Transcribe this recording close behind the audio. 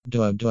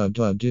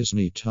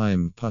Disney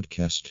Time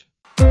Podcast.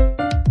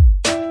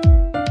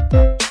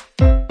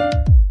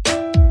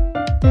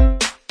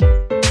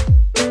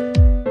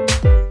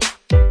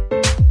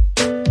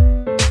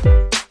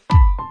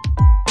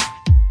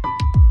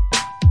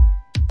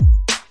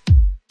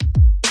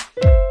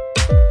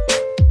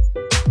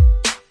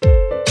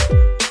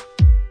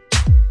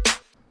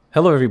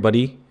 Hello,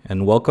 everybody,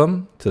 and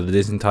welcome to the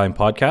Disney Time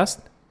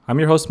Podcast. I'm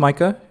your host,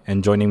 Micah,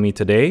 and joining me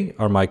today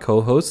are my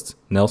co-hosts,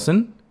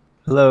 Nelson.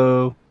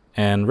 Hello.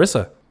 And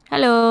Rissa.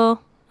 Hello.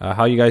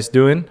 How you guys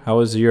doing? How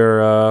was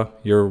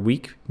your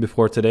week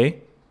before today?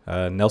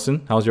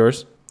 Nelson, how's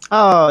yours?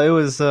 Oh, it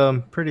was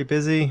pretty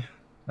busy.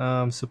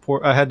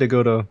 I had to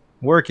go to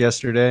work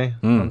yesterday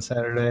on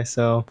Saturday,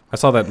 so I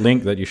saw that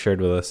link that you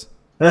shared with us.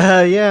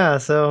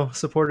 so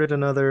supported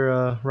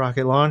another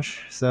rocket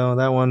launch. So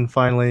that one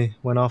finally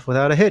went off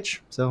without a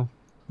hitch. So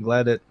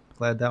glad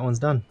that one's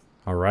done.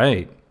 All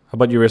right. How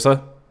about you,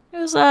 Rissa? It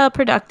was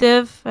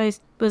productive. I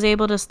was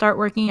able to start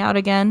working out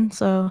again,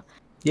 so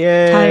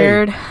Yay!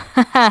 tired.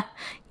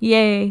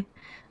 Yay.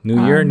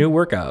 New year, new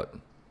workout.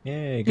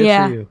 Yay! Good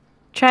for you.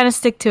 Trying to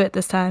stick to it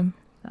this time.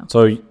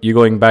 So you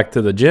going back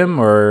to the gym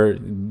or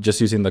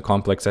just using the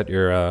complex at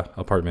your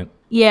apartment?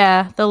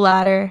 Yeah, the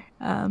latter.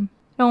 Don't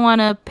want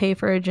to pay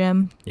for a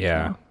gym.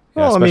 Yeah. So.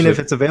 Well, I mean, especially- if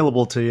it's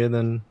available to you,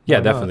 then Yeah,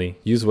 why not? definitely.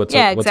 Use what's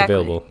exactly.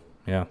 available.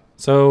 Yeah.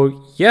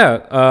 So,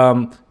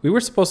 we were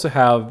supposed to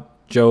have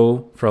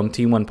Joe from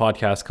T1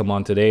 Podcast come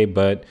on today,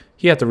 but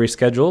he had to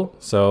reschedule.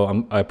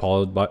 So I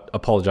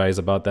apologize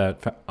about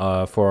that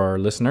for our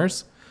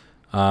listeners.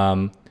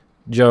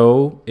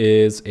 Joe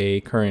is a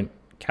current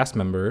cast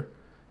member,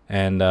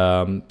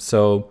 and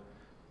so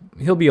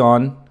he'll be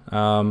on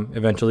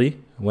eventually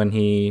when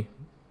he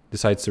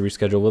decides to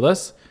reschedule with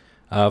us.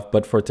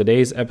 But for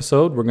today's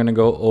episode, we're going to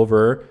go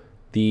over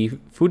the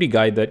foodie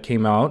guide that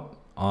came out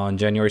on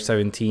January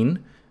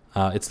 17.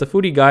 It's the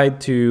foodie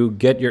guide to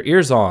Get Your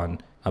Ears On,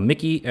 a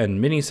Mickey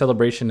and Minnie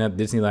celebration at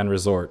Disneyland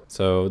Resort.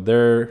 So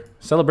they're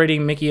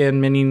celebrating Mickey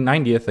and Minnie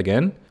 90th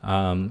again,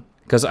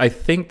 because I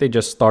think they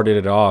just started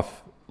it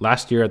off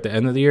last year at the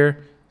end of the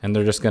year, and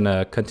they're just going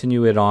to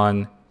continue it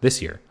on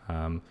this year.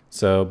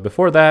 So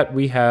before that,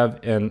 we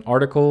have an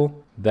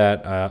article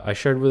that I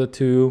shared with the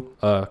two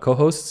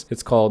co-hosts.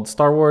 It's called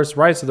Star Wars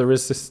Rise of the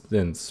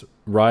Resistance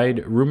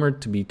Ride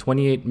Rumored to be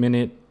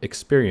 28-minute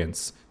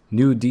experience.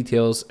 New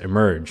details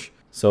emerge.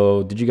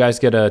 So did you guys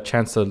get a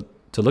chance to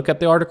look at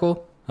the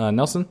article,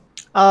 Nelson?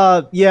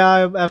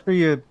 Yeah. After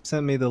you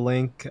sent me the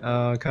link,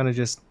 kind of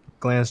just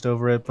glanced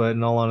over it, but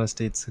in all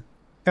honesty, it's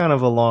kind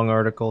of a long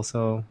article,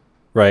 so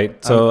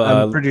Right. So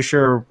I'm pretty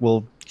sure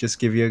we'll just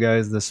give you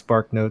guys the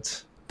spark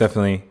notes.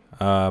 Definitely.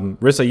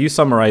 Rissa, you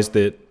summarized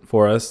it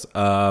for us.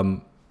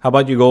 How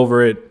about you go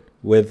over it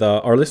with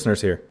our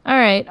listeners here? All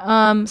right.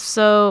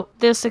 So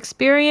this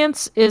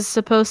experience is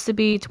supposed to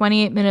be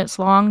 28 minutes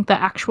long. The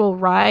actual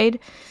ride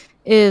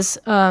is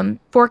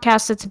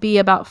forecasted to be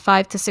about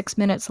 5 to 6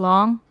 minutes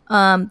long.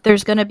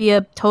 There's going to be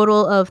a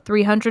total of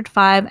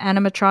 305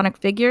 animatronic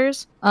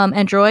figures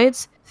and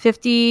droids,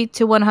 50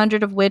 to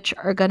 100 of which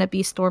are going to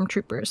be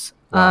stormtroopers.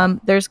 Wow.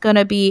 There's going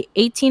to be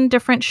 18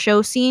 different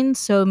show scenes,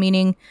 so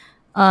meaning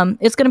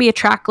it's going to be a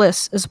track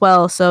list as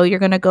well. So you're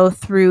going to go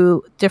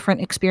through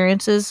different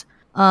experiences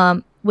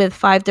with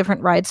 5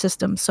 different ride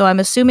systems. So I'm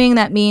assuming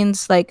that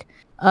means like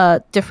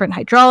different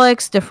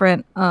hydraulics,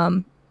 different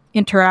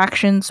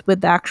interactions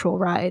with the actual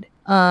ride.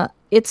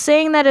 It's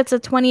saying that it's a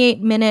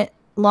 28-minute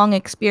long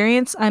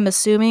experience. I'm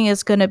assuming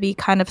it's going to be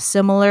kind of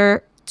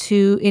similar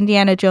to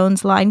Indiana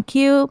Jones line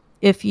queue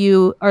if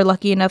you are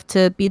lucky enough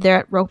to be there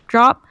at rope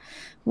drop,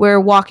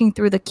 where walking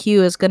through the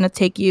queue is going to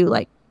take you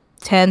like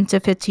 10 to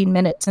 15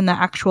 minutes and the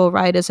actual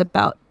ride is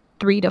about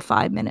 3 to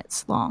 5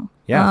 minutes long.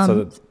 Yeah,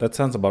 so that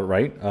sounds about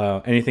right.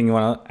 Anything you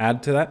want to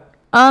add to that?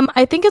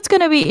 I think it's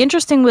going to be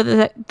interesting with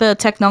the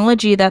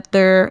technology that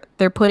they're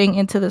putting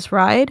into this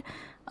ride,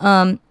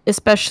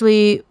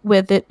 especially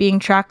with it being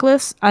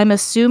trackless. I'm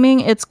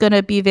assuming it's going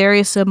to be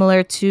very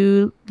similar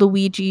to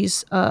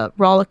Luigi's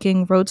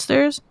Rollicking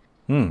Roadsters,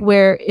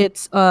 where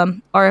it's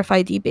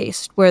RFID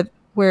based,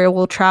 where it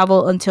will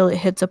travel until it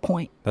hits a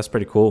point. That's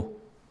pretty cool.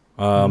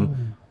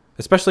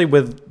 Especially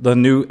with the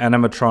new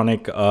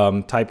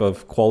animatronic type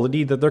of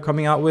quality that they're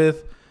coming out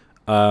with.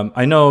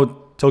 I know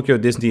Tokyo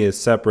Disney is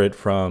separate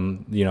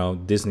from,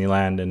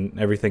 Disneyland and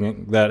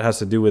everything that has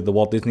to do with the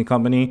Walt Disney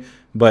Company,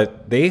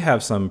 but they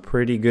have some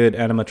pretty good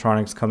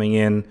animatronics coming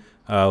in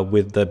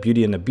with the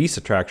Beauty and the Beast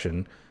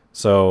attraction.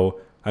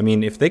 So, I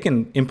mean, if they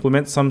can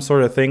implement some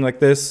sort of thing like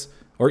this,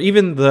 or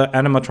even the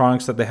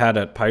animatronics that they had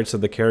at Pirates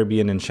of the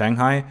Caribbean in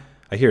Shanghai,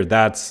 I hear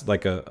that's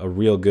like a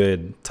real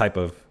good type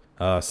of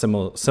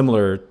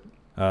similar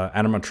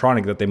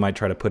animatronic that they might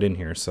try to put in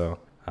here. So,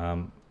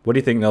 what do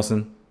you think,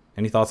 Nelson?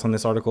 Any thoughts on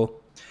this article?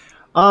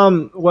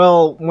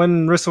 Well,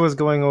 when Rissa was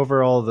going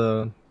over all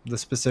the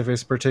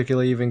specifics,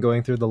 particularly even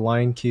going through the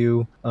line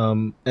queue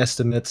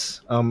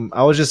estimates,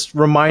 I was just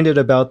reminded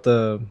about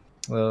the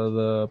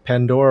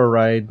Pandora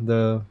ride,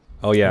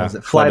 Oh yeah,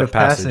 Flight of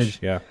Passage.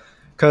 Yeah.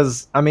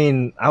 Because I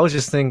mean, I was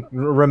just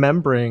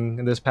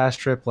remembering this past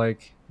trip,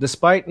 like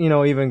despite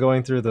even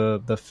going through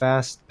the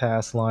fast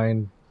pass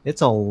line,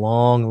 it's a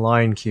long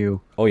line queue.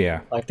 Oh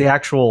yeah. Like the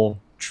actual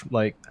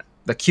like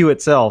the queue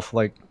itself,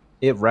 like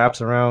it wraps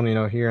around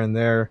here and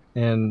there,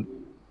 and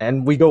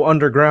we go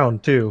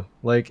underground too.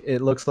 Like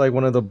it looks like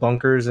one of the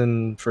bunkers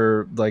and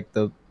for like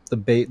the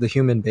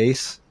human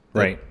base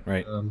that,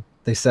 Right.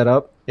 they set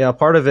up. Yeah,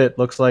 part of it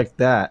looks like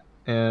that,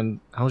 and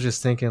I was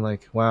just thinking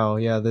like, wow,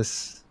 yeah,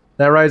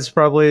 that ride's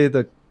probably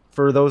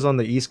for those on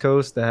the East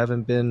Coast that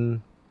haven't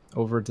been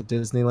over to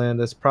Disneyland,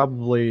 that's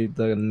probably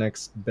the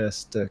next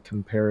best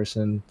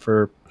comparison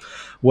for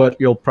what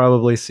you'll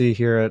probably see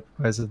here at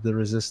Rise of the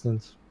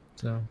Resistance.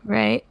 So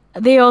Right.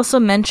 They also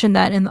mentioned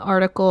that in the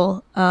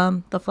article,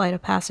 the Flight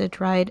of Passage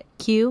ride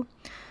queue.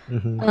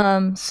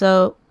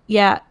 So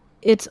yeah,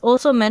 it's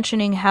also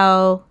mentioning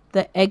how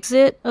the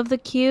exit of the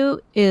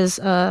queue is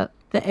the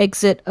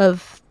exit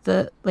of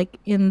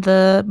in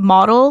the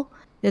model,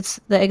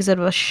 it's the exit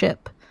of a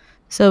ship.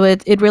 So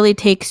it really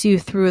takes you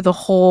through the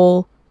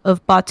whole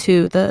of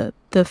Batuu,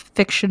 the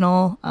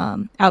fictional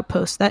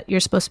outpost that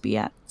you're supposed to be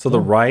at. So the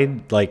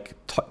ride like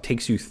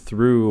takes you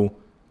through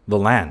the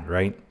land,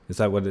 right? Is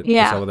that what is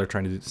that what they're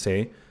trying to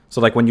say? So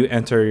like when you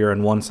enter, you're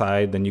on one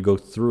side, then you go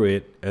through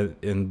it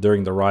and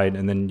during the ride,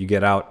 and then you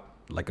get out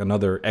like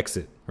another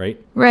exit, right?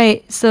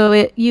 Right. So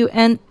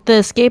the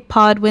escape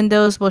pod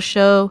windows will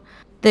show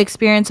the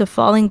experience of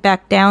falling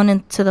back down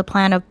into the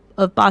planet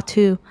of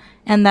Batuu,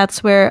 and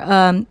that's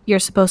where you're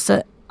supposed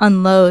to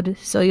unload.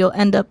 So you'll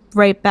end up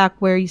right back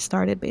where you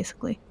started,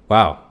 basically.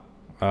 Wow.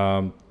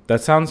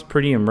 That sounds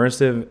pretty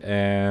immersive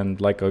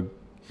and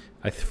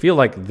I feel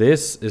like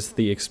this is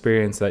the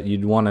experience that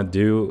you'd want to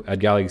do at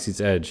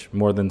Galaxy's Edge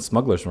more than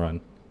Smuggler's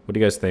Run. What do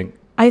you guys think?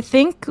 I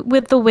think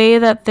with the way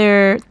that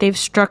they've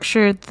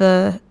structured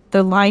the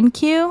line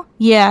queue,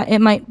 yeah, it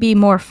might be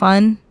more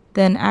fun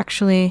than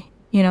actually,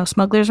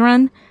 Smuggler's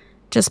Run,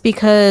 just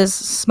because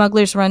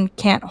Smuggler's Run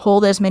can't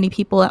hold as many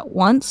people at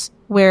once,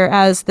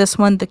 whereas this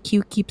one, the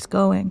queue keeps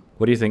going.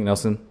 What do you think,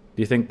 Nelson?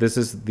 Do you think this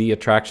is the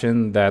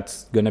attraction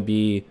that's going to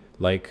be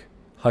like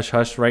hush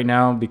hush right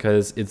now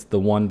because it's the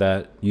one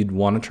that you'd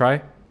want to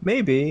try?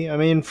 Maybe. I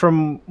mean,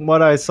 from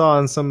what I saw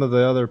in some of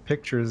the other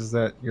pictures,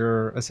 that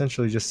you're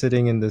essentially just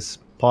sitting in this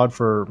pod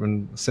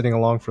and sitting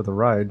along for the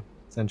ride,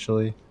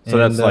 essentially. So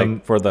that's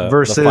like for the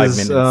 5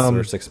 minutes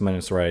or 6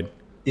 minutes ride.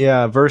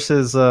 Yeah,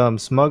 versus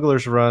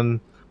Smuggler's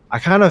Run, I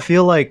kind of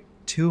feel like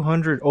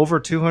over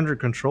 200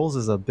 controls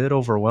is a bit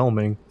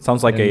overwhelming.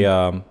 Sounds like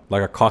a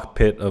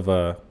cockpit of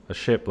a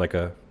ship, like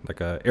a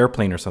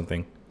airplane or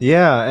something.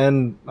 Yeah,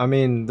 and I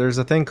mean, there's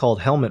a thing called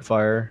helmet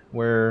fire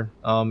where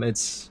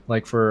it's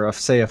like for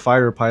say a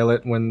fighter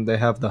pilot when they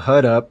have the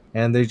HUD up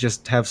and they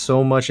just have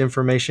so much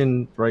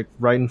information right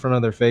in front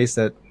of their face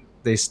that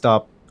they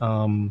stop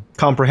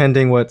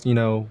comprehending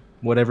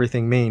what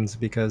everything means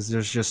because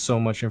there's just so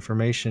much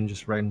information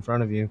just right in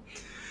front of you.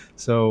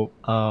 So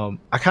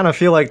I kind of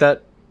feel like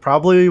that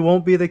probably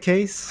won't be the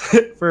case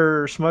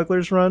for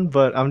Smuggler's Run,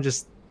 but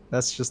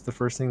that's just the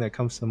first thing that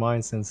comes to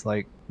mind since,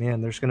 like, man,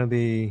 there's going to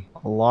be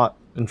a lot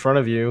in front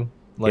of you.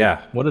 Like,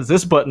 yeah. What does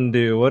this button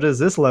do? What does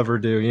this lever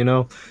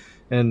do?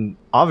 And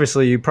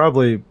obviously you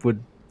probably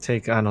would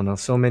take, I don't know,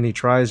 so many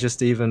tries just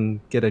to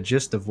even get a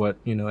gist of what,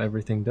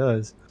 everything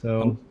does.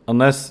 So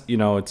unless,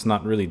 it's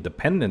not really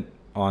dependent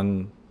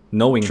on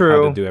knowing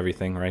how to do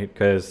everything, right?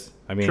 Because,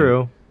 I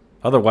mean,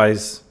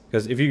 otherwise,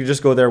 because if you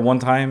just go there one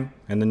time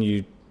and then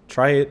you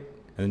try it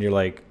and then you're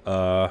like,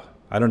 I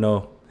don't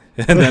know.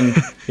 And then,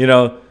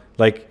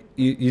 like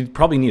you'd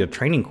probably need a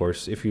training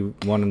course if you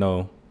want to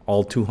know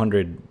all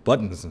 200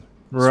 buttons,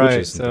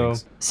 switches, and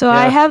things. So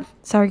yeah.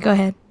 Sorry, go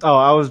ahead. Oh,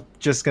 I was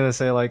just gonna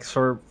say, like,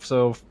 so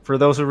for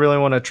those who really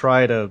want to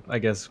try to, I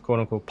guess, quote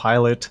unquote,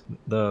 pilot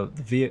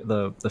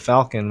the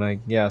Falcon,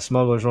 like, yeah,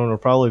 Smuggler's Run will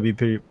probably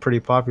be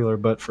pretty popular.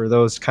 But for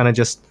those kind of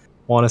just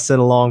want to sit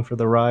along for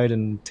the ride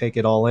and take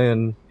it all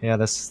in, yeah,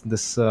 this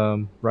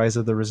Rise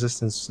of the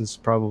Resistance is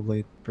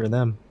probably for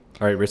them.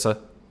 All right, Rissa.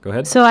 Go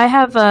ahead. So I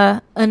have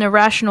an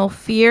irrational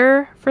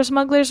fear for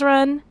Smuggler's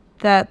Run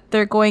that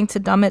they're going to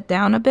dumb it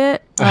down a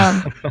bit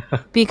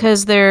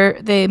because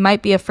they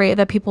might be afraid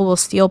that people will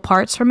steal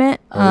parts from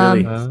it.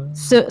 Really?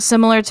 So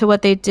similar to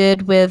what they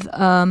did with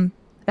the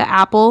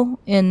apple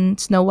in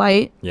Snow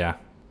White. Yeah.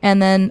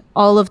 And then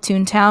all of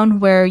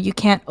Toontown where you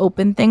can't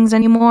open things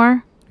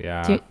anymore.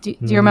 Yeah. Do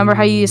you remember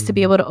how you used to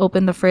be able to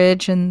open the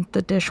fridge and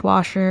the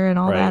dishwasher and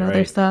all that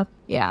other stuff?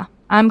 Yeah.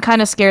 I'm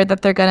kind of scared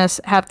that they're going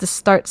to have to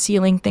start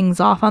sealing things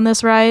off on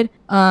this ride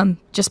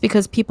just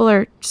because people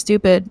are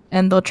stupid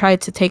and they'll try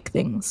to take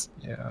things.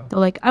 Yeah. They're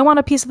like, I want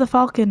a piece of the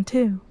Falcon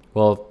too.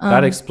 Well,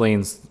 that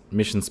explains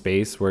Mission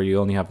Space where you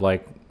only have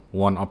like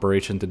one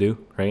operation to do,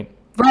 right?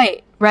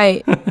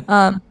 Right.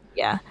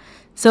 Yeah.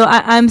 So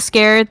I'm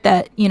scared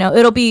that,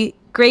 it'll be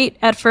great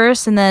at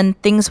first and then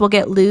things will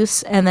get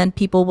loose and then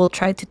people will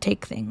try to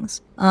take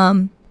things.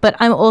 But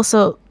I'm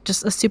also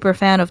just a super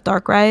fan of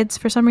dark rides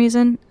for some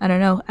reason. I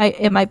don't know.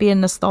 It might be a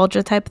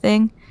nostalgia type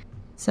thing.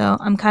 So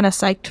I'm kind of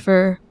psyched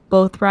for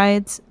both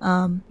rides.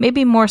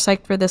 Maybe more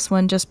psyched for this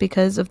one just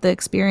because of the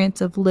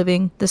experience of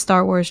living the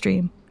Star Wars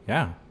dream.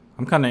 Yeah,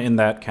 I'm kind of in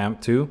that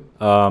camp too.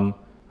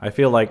 I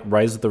feel like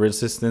Rise of the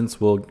Resistance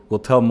will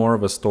tell more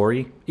of a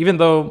story, even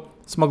though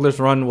Smuggler's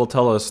Run will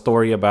tell a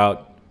story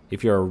about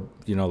if you're,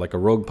 like a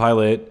rogue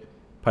pilot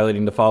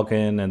piloting the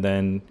Falcon, and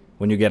then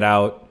when you get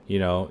out,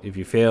 if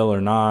you fail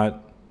or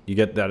not, you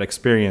get that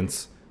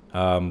experience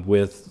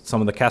with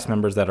some of the cast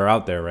members that are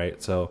out there,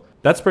 right? So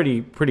that's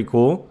pretty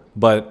cool.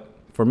 But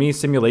for me,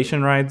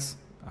 simulation rides,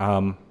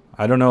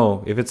 I don't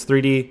know if it's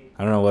 3D.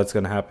 I don't know what's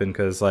gonna happen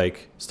because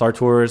like Star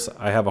Tours,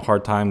 I have a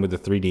hard time with the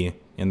 3D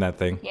in that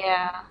thing.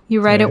 Yeah.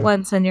 You ride it Same.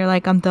 once and you're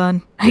like, I'm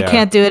done. I Yeah.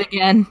 can't do it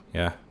again.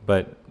 Yeah,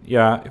 but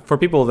yeah, for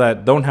people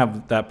that don't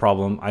have that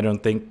problem, I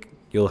don't think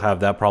you'll have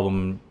that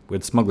problem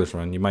with Smuggler's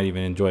Run. You might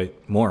even enjoy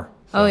it more.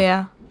 Oh,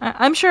 yeah.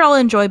 I'm sure I'll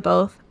enjoy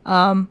both.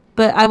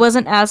 But I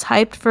wasn't as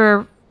hyped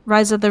for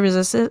Rise of the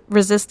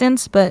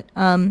Resistance, but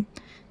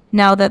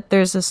now that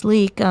there's this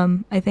leak,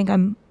 I think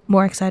I'm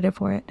more excited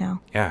for it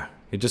now. Yeah,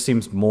 it just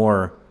seems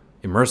more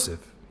immersive,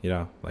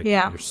 like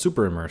Yeah. you're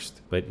super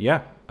immersed. But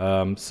yeah,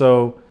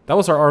 so that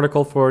was our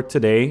article for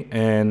today.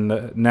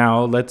 And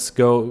now let's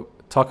go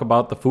talk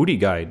about the foodie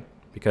guide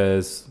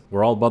because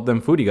we're all about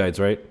them foodie guides,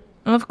 right?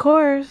 Of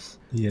course.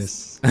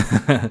 Yes.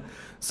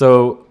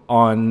 So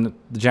on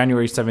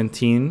January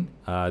 17,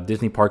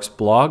 Disney Parks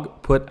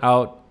blog put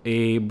out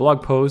a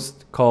blog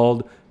post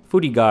called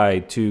Foodie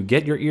Guide to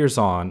Get Your Ears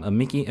On, a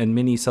Mickey and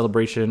Minnie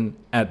celebration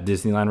at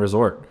Disneyland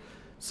Resort.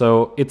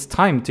 So it's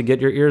time to get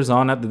your ears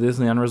on at the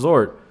Disneyland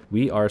Resort.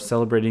 We are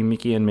celebrating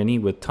Mickey and Minnie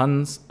with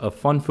tons of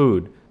fun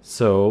food.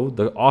 So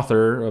the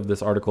author of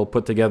this article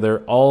put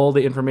together all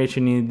the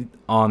information you need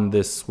on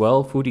this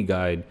swell foodie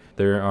guide.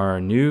 There are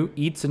new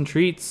eats and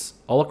treats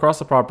all across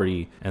the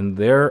property, and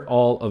they're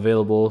all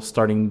available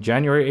starting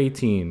January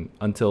 18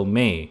 until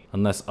May,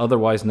 unless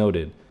otherwise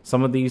noted.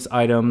 Some of these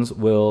items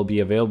will be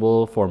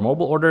available for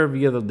mobile order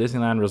via the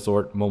Disneyland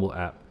Resort mobile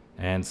app.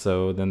 And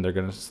so then they're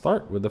going to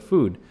start with the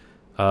food.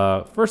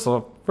 First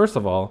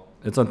of all,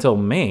 it's until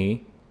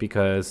May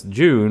because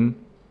June,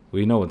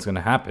 we know what's going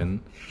to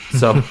happen.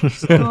 So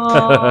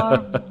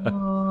Star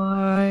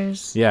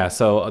Wars. yeah,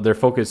 so their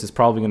focus is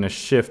probably going to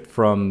shift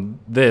from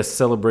this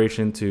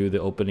celebration to the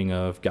opening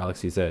of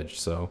Galaxy's Edge.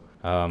 So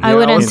I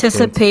would hint, hint.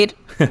 anticipate,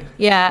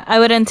 I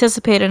would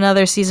anticipate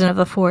another season of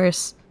the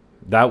Force.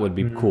 That would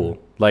be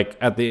cool. Like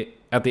at the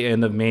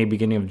end of May,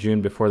 beginning of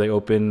June, before they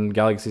open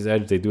Galaxy's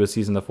Edge, they do a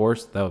season of the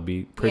Force. That would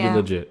be pretty Yeah.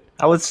 legit.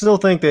 I would still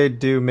think they'd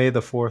do May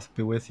the 4th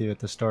be with you at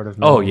the start of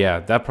May. Oh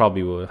yeah, that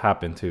probably will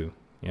happen too.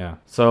 Yeah.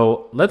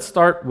 So let's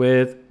start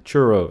with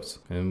churros,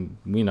 and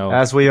we know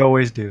As we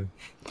always do.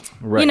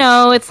 right. You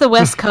know, it's the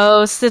West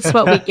Coast. It's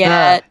what we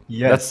get.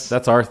 Yes.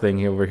 That's our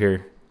thing over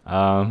here.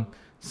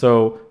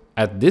 So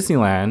at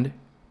Disneyland,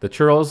 the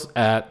churros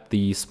at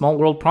the Small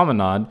World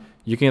Promenade,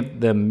 you can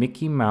get the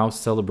Mickey Mouse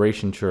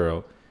Celebration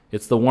churro.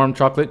 It's the warm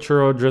chocolate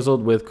churro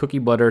drizzled with cookie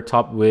butter,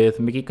 topped with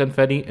Mickey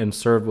confetti, and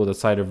served with a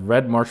side of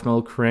red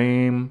marshmallow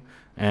cream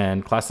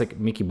and classic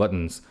Mickey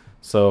buttons.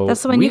 So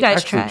That's the one we you guys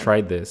actually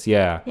tried this,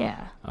 yeah.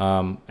 Yeah.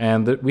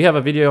 And we have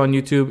a video on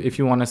YouTube if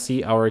you want to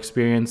see our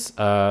experience.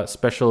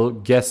 Special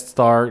guest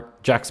star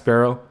Jack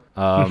Sparrow.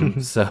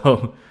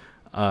 So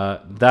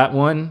that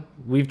one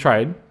we've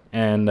tried.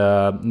 And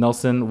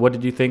Nelson, what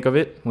did you think of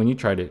it when you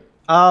tried it?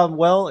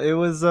 Well, it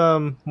was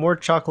more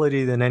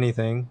chocolatey than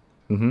anything.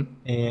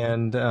 Mm-hmm.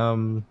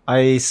 And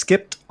I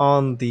skipped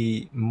on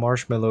the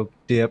marshmallow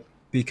dip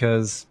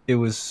because it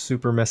was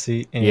super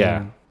messy. And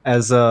Yeah.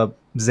 as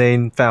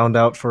Zane found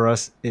out for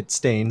us, it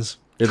stains.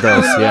 It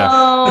does, yeah.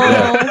 Oh,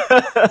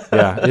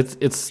 Yeah,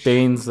 it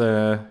stains.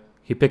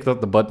 He picked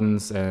up the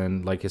buttons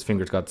and like his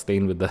fingers got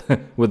stained with the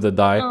with the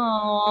dye.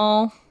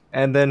 oh.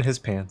 And then his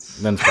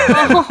pants. Then it's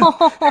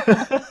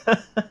fine.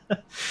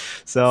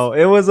 So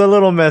it was a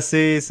little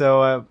messy.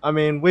 So, I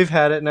mean, we've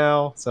had it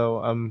now. So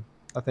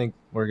I think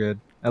we're good.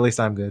 At least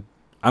I'm good.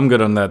 I'm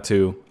good on that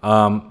too.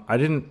 I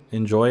didn't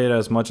enjoy it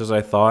as much as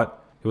I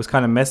thought. It was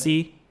kind of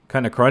messy,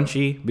 kind of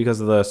crunchy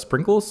because of the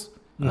sprinkles.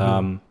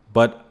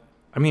 But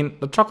I mean,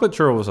 the chocolate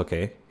churro was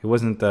okay. It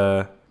wasn't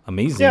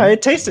amazing. Yeah,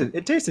 it tasted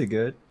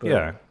good. But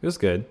Yeah, it was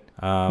good.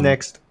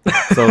 Next.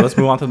 So let's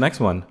move on to the next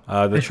one.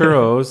 The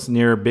churros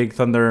near Big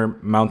Thunder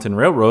Mountain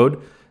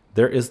Railroad.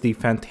 There is the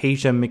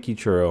Fantasia Mickey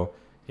churro.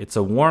 It's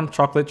a warm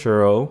chocolate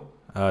churro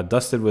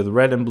dusted with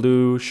red and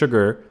blue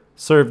sugar,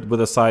 served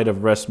with a side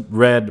of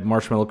red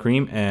marshmallow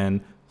cream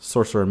and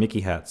Sorcerer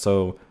Mickey hat.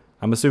 So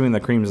I'm assuming the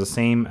cream is the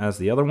same as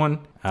the other one.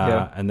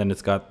 Yeah. And then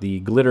it's got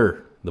the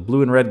glitter, the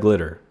blue and red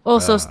glitter.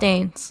 Also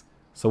stains.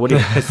 So what do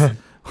you guys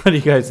what do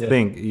you guys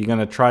think? You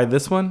gonna try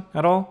this one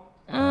at all?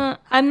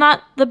 I'm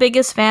not the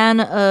biggest fan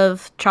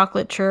of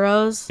chocolate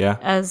churros. Yeah.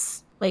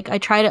 As like I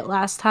tried it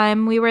last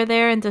time we were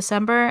there in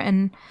December,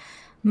 and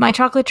my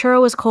chocolate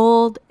churro was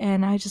cold,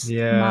 and I just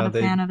Yeah, am not a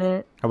fan of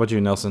it. How about you,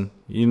 Nelson?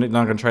 You not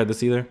gonna try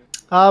this either?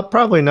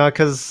 Probably not,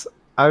 because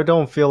I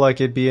don't feel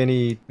like it'd be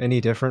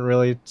any different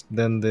really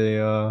than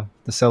the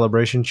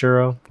celebration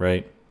churro.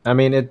 Right. I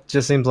mean, it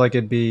just seems like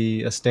it'd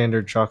be a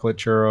standard chocolate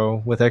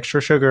churro with extra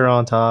sugar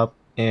on top,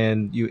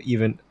 and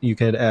you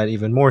could add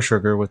even more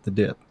sugar with the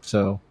dip.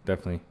 So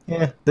Definitely.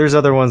 yeah, there's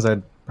other ones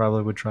I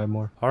probably would try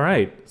more. All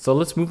right, so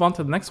let's move on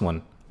to the next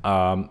one.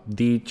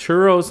 The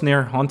churros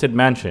near Haunted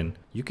Mansion.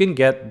 You can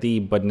get the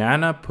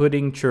banana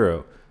pudding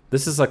churro.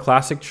 This is a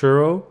classic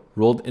churro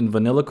rolled in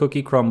vanilla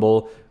cookie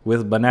crumble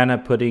with banana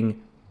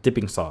pudding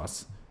dipping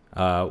sauce.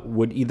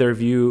 Would either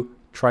of you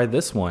try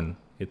this one?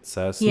 It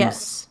says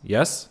Yes.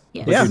 Yes.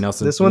 Yes. Would Yeah, you,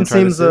 Nelson? this You one gonna try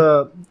seems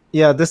too?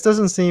 yeah, this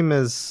doesn't seem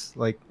as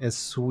as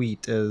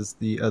sweet as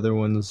the other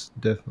ones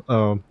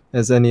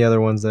as any other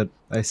ones that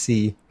I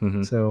see.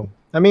 Mhm. So,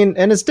 I mean,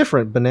 and it's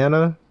different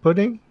banana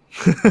pudding.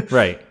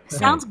 Right.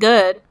 Sounds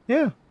good.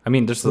 Yeah. I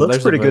mean, there's Looks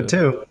there's pretty a, good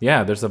too.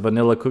 Yeah, there's a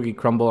vanilla cookie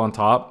crumble on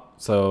top,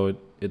 so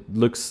it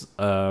looks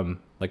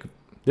like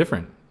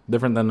different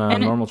than a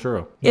And normal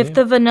churro. If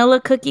the vanilla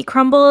cookie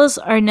crumbles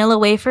are Nilla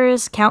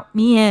wafers, count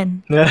me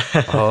in.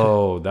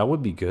 Oh, that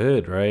would be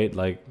good, right?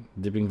 Like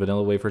dipping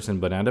vanilla wafers in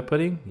banana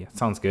pudding. Yeah,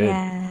 sounds good.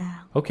 Yeah.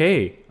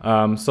 Okay,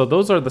 so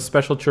those are the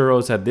special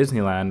churros at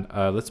Disneyland.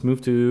 Let's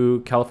move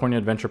to California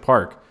Adventure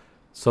Park.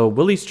 So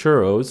Willie's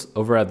Churros,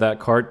 over at that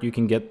cart, you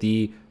can get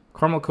the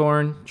caramel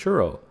corn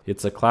churro.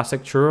 It's a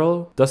classic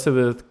churro, dusted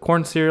with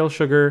corn cereal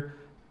sugar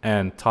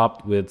and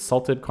topped with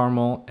salted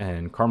caramel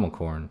and caramel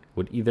corn.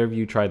 Would either of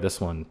you try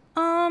this one?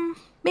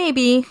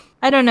 Maybe.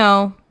 I don't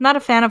know. Not a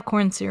fan of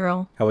corn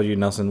cereal. How about you,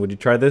 Nelson? Would you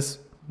try this?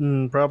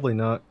 Probably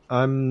not.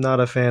 I'm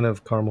not a fan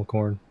of caramel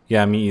corn.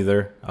 Yeah, me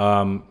either.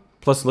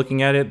 Plus,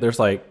 looking at it, there's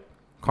like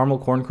caramel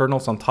corn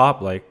kernels on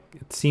top. Like,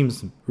 it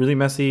seems really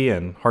messy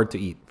and hard to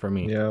eat for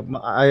me. Yeah,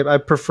 I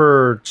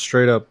prefer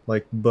straight up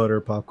like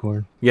butter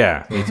popcorn.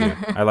 Yeah, me too.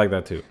 I like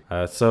that too.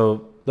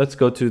 So let's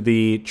go to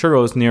the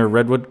churros near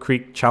Redwood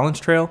Creek Challenge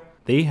Trail.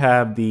 They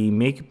have the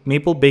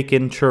maple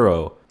bacon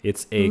churro.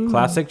 It's a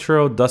classic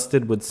churro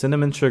dusted with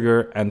cinnamon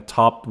sugar and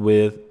topped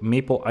with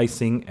maple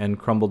icing and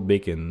crumbled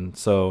bacon.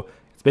 So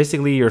it's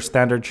basically your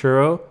standard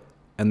churro,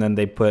 and then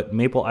they put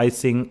maple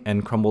icing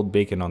and crumbled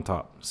bacon on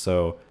top.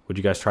 So would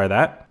you guys try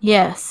that?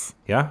 Yes.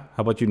 Yeah?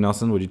 How about you,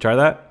 Nelson? Would you try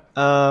that?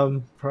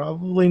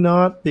 Probably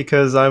not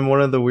because I'm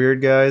one of the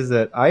weird guys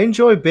that I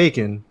enjoy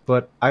bacon,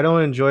 but I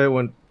don't enjoy it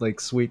when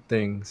like sweet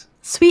things.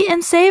 Sweet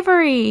and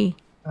savory.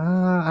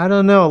 I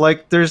don't know.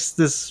 Like there's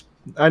this.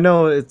 I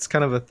know it's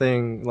kind of a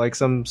thing. Like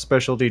some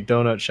specialty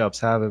donut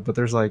shops have it, but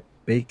there's like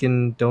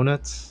bacon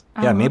donuts.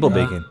 Yeah, I maple love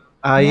it. bacon.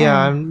 Yeah,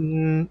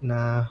 Yeah.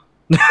 nah.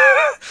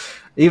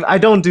 I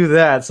don't do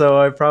that, so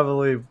I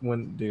probably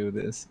wouldn't do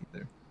this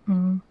either.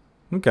 Mm.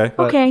 Okay.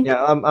 But, Okay.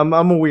 Yeah, I'm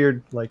a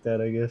weird like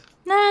that, I guess.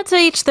 Nah, to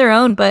each their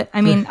own, but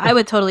I mean, I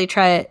would totally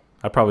try it.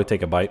 I'd probably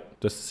take a bite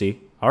just to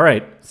see. All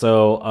right.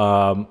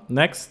 So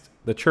next,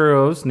 the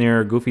churros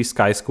near Goofy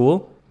Sky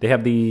School. They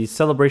have the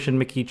Celebration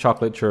Mickey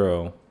Chocolate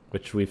Churro,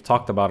 which we've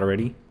talked about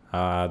already.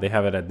 They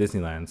have it at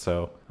Disneyland.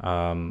 So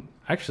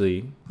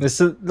actually, It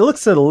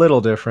looks a little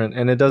different,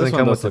 and it doesn't this one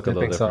come does with the look a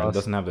little dipping different. It sauce.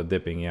 doesn't have the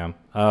dipping,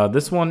 yeah.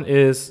 This one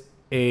is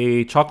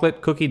a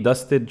chocolate cookie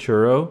dusted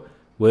churro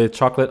with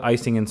chocolate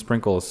icing and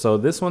sprinkles. So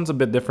this one's a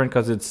bit different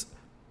because it's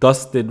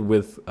dusted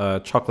with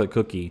chocolate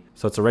cookie.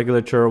 So it's a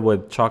regular churro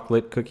with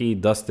chocolate cookie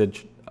dusted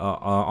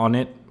on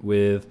it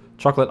with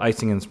chocolate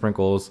icing and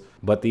sprinkles.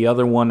 But the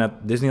other one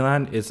at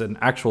Disneyland is an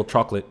actual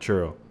chocolate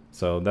churro.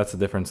 So that's the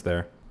difference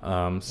there.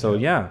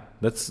 Yeah,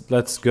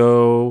 let's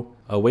go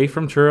away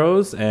from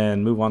churros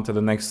and move on to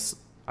the next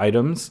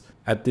items.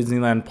 At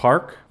Disneyland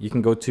Park, you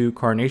can go to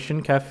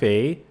Carnation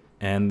Cafe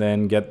and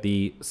then get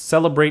the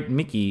Celebrate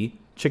Mickey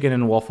chicken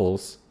and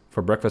waffles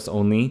for breakfast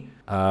only.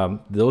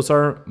 Those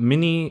are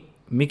mini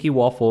Mickey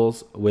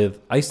waffles with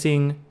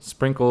icing,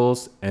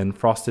 sprinkles, and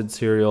frosted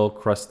cereal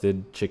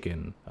crusted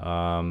chicken.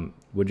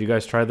 Would you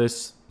guys try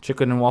this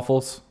chicken and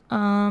waffles?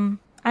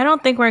 I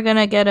don't think we're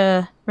gonna get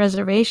a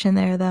reservation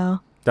there though.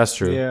 That's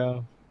true. Yeah,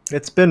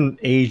 it's been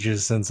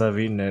ages since I've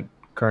eaten at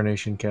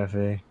Carnation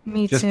Cafe.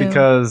 Me Just too.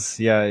 because,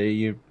 yeah,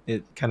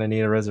 it kind of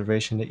need a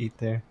reservation to eat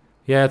there.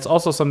 Yeah, it's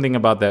also something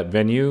about that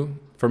venue.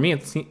 For me,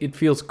 it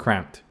feels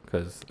cramped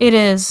because It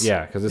is.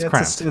 yeah, because it's Yeah,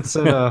 cramped. it's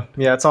in a,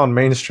 yeah, it's on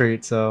Main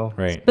Street, so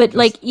Right. But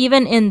like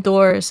even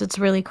indoors, it's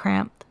really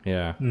cramped.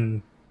 Yeah.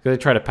 Mm. They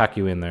try to pack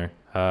you in there.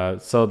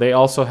 So they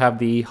also have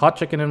the hot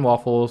chicken and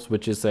waffles,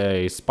 which is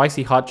a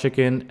spicy hot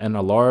chicken and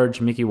a large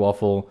Mickey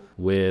waffle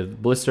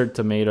with blistered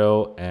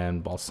tomato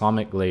and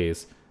balsamic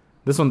glaze.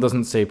 This one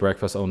doesn't say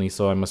breakfast only,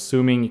 so I'm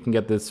assuming you can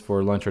get this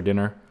for lunch or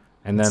dinner.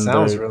 And then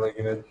sounds the- really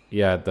good.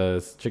 yeah,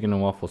 the chicken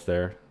and waffles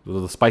there,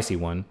 the spicy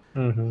one.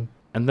 Mm-hmm.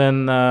 And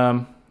then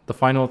the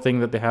final thing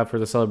that they have for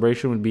the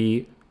celebration would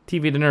be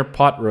TV dinner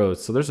pot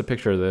roast. So there's a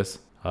picture of this.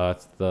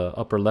 It's the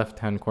upper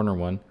left-hand corner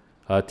one.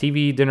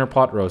 TV dinner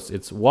pot roast.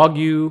 It's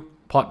Wagyu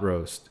pot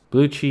roast,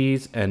 blue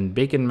cheese and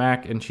bacon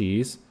mac and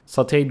cheese,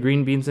 sautéed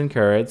green beans and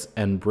carrots,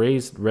 and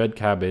braised red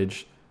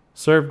cabbage,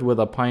 served with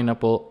a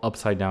pineapple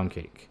upside-down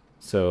cake.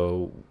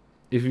 So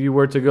if you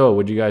were to go,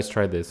 would you guys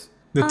try this?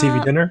 The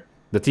TV dinner.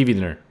 The TV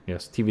dinner.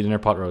 Yes, TV dinner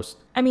pot roast.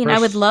 I mean, I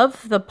would First-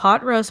 love the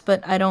pot roast,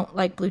 but I don't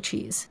like blue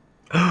cheese.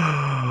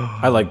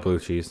 I like blue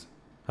cheese.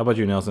 How about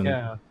you, Nelson?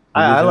 Yeah, Would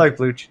I you- like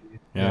blue cheese.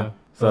 Yeah.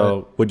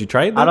 So would you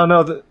try it? I don't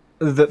know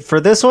for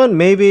this one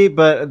maybe,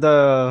 but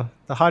the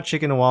hot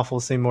chicken and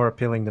waffles seem more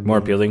appealing to me. More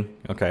appealing.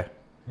 Okay.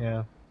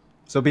 Yeah.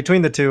 So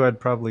between the two, I'd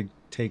probably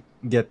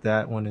get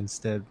that one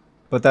instead.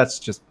 But that's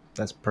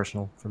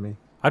personal for me.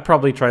 I'd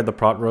probably try the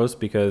pot roast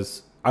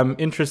because I'm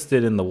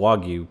interested in the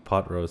Wagyu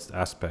pot roast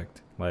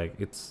aspect. Like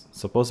it's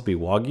supposed to be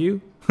Wagyu.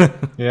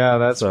 Yeah,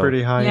 that's So-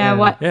 pretty high. Yeah,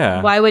 end.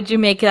 Yeah. why would you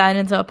make that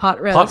into a pot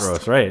roast? Pot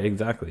roast, right?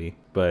 Exactly.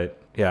 But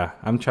yeah,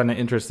 I'm trying to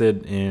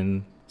interested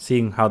in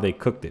seeing how they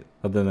cooked it.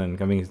 Other than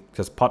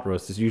because pot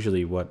roast is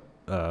usually what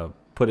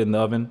put in the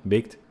oven,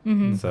 baked.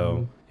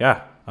 So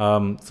yeah.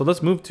 So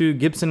let's move to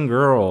Gibson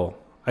Girl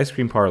Ice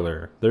Cream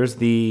Parlor. There's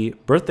the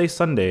birthday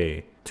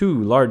sundae.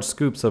 2 large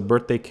scoops of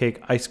birthday cake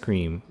ice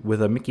cream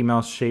with a Mickey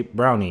Mouse shaped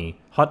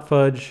brownie, hot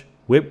fudge,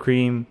 whipped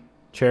cream,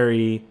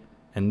 cherry,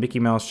 and Mickey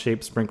Mouse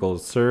shaped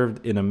sprinkles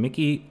served in a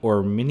Mickey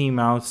or Minnie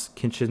Mouse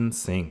kitchen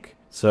sink.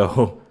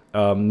 So,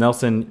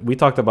 Nelson, we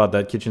talked about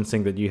that kitchen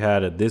sink that you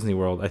had at Disney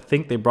World. I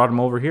think they brought them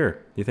over here.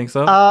 Do you think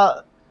so?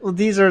 Well,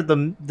 these are the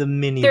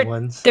mini They're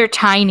ones. they're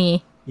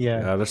tiny.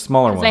 Yeah. They're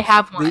smaller 'Cause ones. they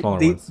have one. Smaller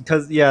ones.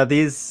 Because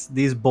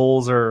these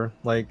bowls are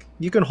like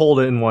you can hold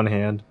it in one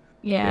hand.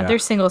 Yeah, Yeah. they're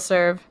single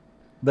serve.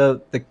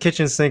 The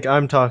kitchen sink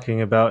I'm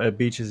talking about at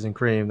Beaches and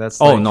Cream. That's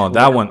Oh, like, no,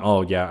 that one.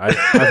 Oh, yeah. I've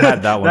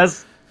had that one.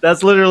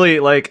 That's literally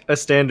like a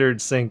standard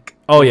sink.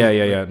 Oh, yeah.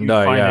 you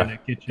No, find yeah. in a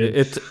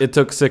kitchen. It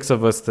took 6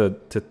 of us to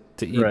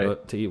eat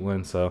Right. to eat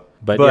one. So,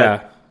 but But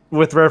yeah,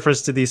 with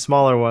reference to these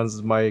smaller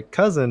ones, my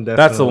cousin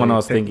definitely. that's the one I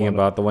was picked thinking one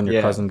about. The one your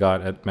Yeah. cousin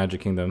got at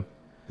Magic Kingdom.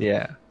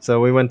 Yeah. So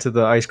we went to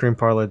the ice cream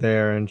parlor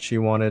there, and she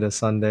wanted a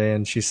sundae,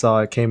 and she saw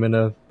it came in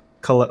a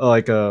color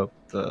like a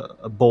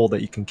bowl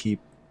that you can keep.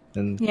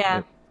 And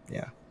Yeah.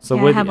 yeah. So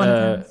Yeah, I would have one of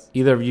those.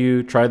 either of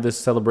you try this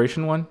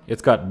celebration one?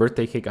 It's got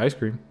birthday cake ice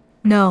cream.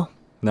 No,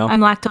 No. I'm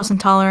lactose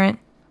intolerant.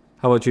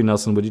 How about you,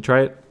 Nelson? Would you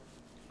try it?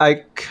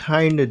 I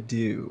kind of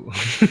do.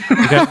 You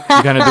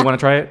kind of do want to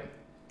try it?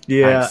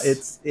 Yeah,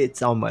 Nice.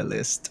 it's on my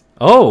list.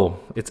 Oh,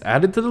 it's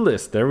added to the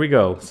list. There we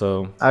go.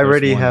 So I there's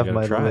already one you have gotta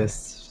my try.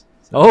 list.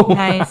 Oh,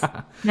 Nice,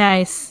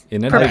 nice.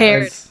 In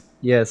Prepared. advance.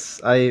 Yes,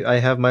 I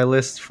have my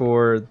list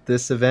for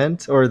this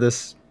event or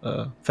this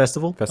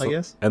festival, I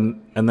guess.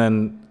 And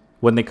then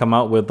when they come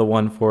out with the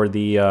one for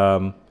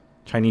the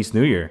Chinese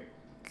New Year,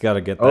 you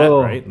gotta get that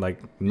Oh, right. Like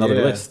another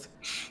yeah. list.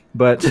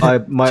 But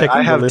Checking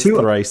I have the list two.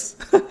 thrice.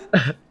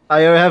 I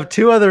have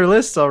 2 other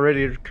lists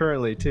already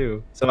currently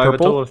too. So I have a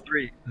Purple? total of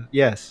 3.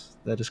 Yes,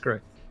 that is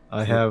correct.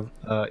 I have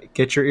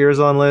Get Your Ears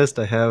On list.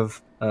 I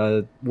have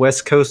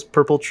West Coast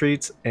Purple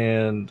Treats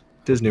and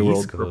Disney World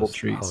East Purple Coast.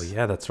 Treats. Oh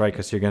yeah, that's right.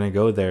 Because you're gonna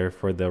go there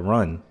for the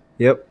run.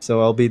 Yep. So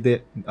I'll be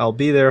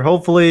there.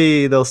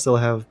 Hopefully they'll still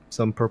have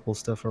some purple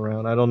stuff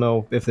around. I don't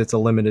know if it's a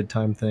limited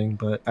time thing,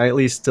 but I at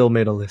least still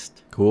made a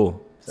list.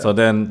 Cool. So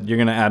then you're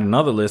gonna add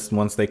another list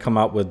once they come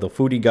out with the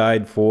foodie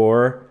guide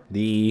for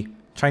the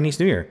Chinese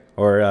New Year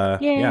or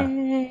yeah,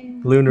 Yay.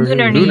 Lunar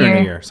Lunar New New Year. Lunar New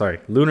Year. Year. Sorry,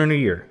 Lunar New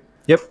Year.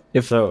 Yep.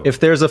 If So- if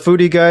there's a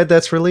foodie guide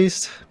that's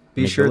released,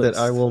 be Make the sure that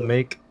I list. will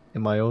make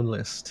my own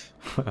list.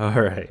 All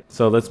right.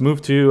 So let's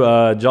move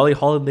to Jolly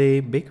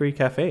Holiday Bakery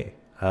Cafe.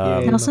 Yay.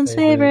 My Nelson's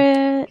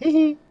favorite.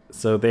 favorite.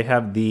 So they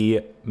have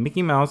the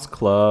Mickey Mouse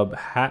Club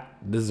hat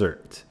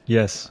dessert.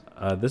 Yes.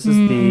 This is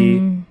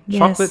the yes.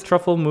 chocolate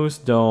truffle mousse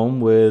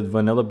dome with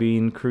vanilla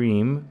bean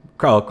cream,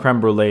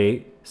 creme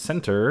brulee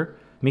center,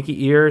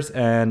 Mickey ears,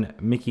 and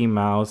Mickey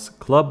Mouse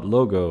Club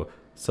logo.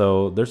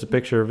 So there's a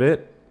picture of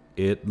it.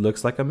 It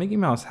looks like a Mickey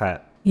Mouse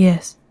hat.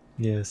 Yes.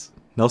 Yes.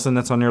 Nelson,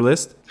 that's on your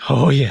list?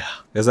 Oh yeah.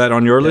 Is that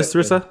on your list,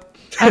 Rissa?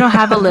 I don't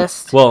have a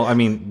list, Well, I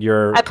mean,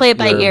 your I play it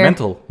by your ear.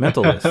 mental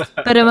list.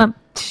 but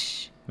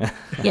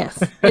yes,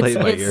 Play it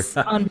by it's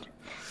on.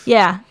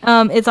 Yeah,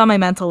 it's on my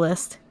mental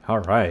list. All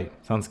right,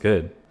 sounds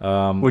good.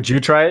 Would you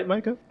try it,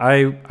 Micah?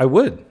 I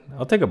would.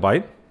 I'll take a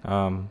bite.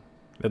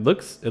 It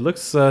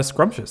looks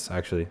scrumptious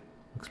actually.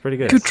 Looks pretty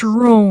good. Get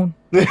your own.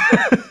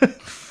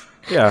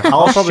 Yeah,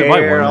 I'll probably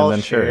bite one I'll and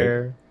then share it.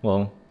 share.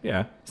 Well,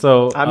 yeah.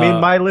 So I mean,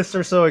 my lists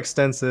are so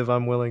extensive.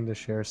 I'm willing to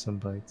share some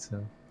bites.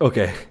 So.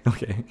 okay.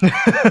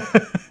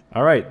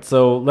 All right,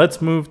 so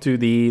let's move to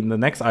the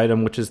next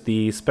item, which is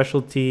the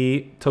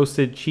specialty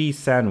toasted cheese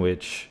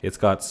sandwich. It's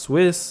got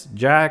Swiss,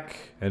 Jack,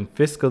 and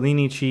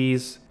Fiscalini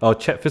cheese. Oh,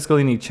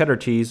 Fiscalini cheddar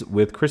cheese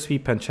with crispy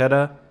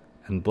pancetta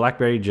and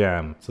blackberry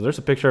jam. So there's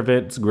a picture of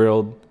it. It's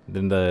grilled.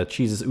 Then the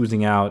cheese is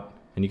oozing out,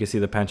 and you can see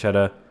the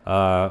pancetta.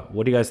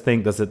 What do you guys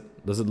think? Does it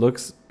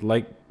looks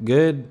like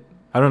good?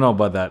 I don't know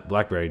about that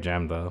blackberry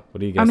jam though. What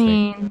do you guys I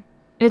think? mean,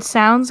 it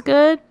sounds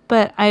good,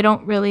 but I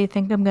don't really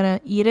think I'm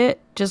gonna eat it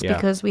just Yeah.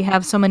 because we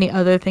have so many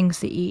other things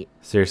to eat.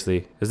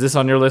 Seriously, is this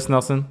on your list,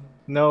 Nelson?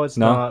 No, it's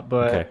No? not.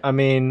 But Okay. I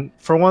mean,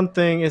 for one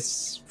thing,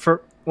 it's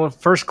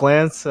first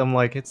glance, I'm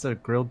like, it's a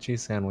grilled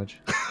cheese sandwich.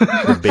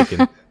 With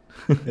bacon.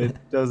 It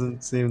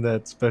doesn't seem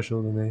that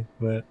special to me,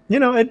 but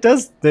it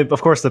does.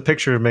 Of course, the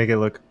picture make it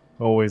look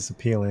always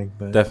appealing,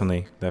 but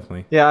Definitely.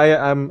 yeah,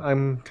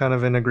 I'm kind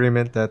of in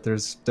agreement that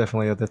there's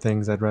definitely other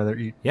things I'd rather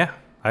eat. Yeah,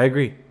 I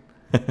agree.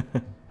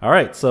 All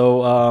right,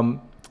 so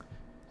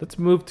let's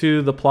move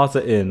to the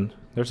Plaza Inn.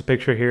 There's a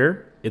picture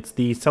here. It's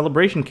the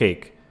celebration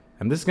cake.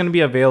 And this is going to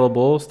be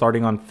available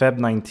starting on Feb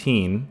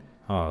 19.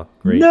 Oh,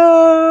 great.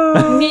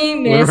 No. Me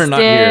When missed we're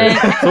not it.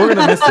 here. So we're going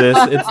to miss this.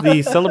 It's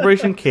the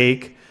celebration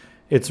cake.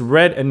 It's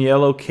red and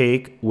yellow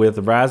cake with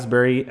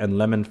raspberry and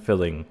lemon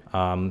filling.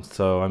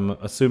 So I'm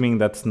assuming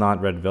that's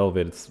not red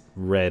velvet. It's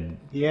red.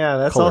 Yeah,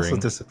 that's Coloring.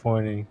 also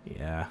disappointing.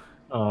 Yeah.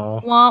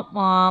 Oh. Womp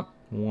womp.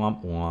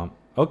 Womp womp.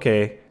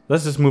 Okay.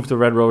 Let's just move to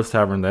Red Rose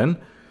Tavern then.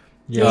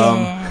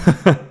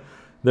 Yeah.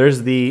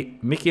 There's the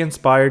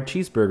Mickey-inspired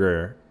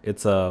cheeseburger.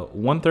 It's a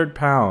 1/3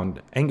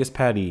 pound Angus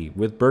patty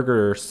with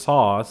burger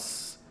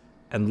sauce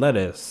and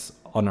lettuce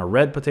on a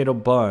red potato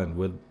bun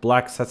with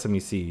black sesame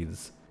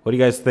seeds. What do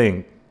you guys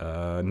think?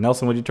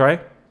 Nelson, would you try?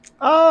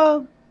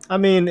 I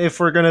mean, if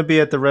we're gonna be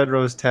at the Red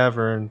Rose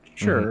Tavern,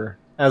 sure,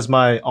 as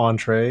my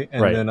entree,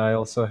 and Right. then I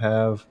also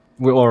have,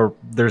 or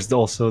there's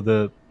also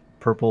the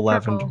purple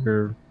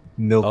lavender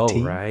milk Oh,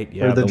 tea, right. or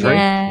Yeah. the the drink.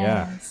 Yeah.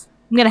 Yes.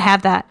 I'm gonna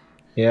have that.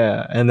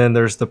 Yeah, and then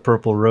there's the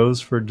purple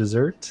rose for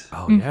dessert.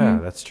 Oh, yeah.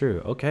 That's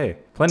true. Okay.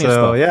 Plenty of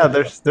So stuff.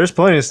 yeah, there's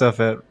plenty of stuff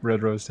at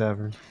Red Rose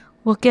Tavern.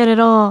 We'll get it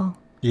all.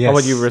 Yes. How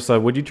about you,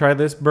 Rissa? Would you try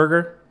this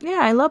burger?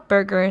 Yeah, I love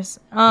burgers.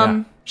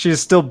 She's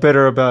still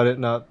bitter about it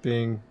not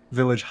being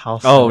Village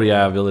House. Oh,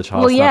 yeah. Village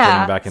House. Well, not yeah.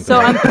 getting back into So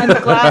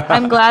that.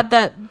 I'm glad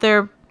that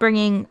they're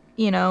bringing,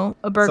 a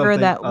burger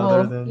Something that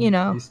other will,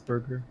 than East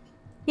Burger.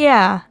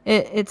 yeah,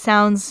 it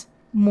sounds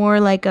more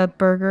like a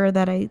burger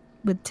that I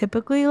would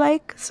typically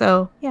like.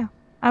 So yeah,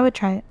 I would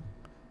try it.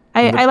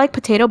 I like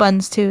potato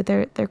buns too.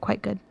 They're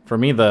quite good. For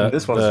me,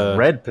 This one's the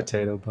red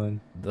potato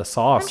bun. The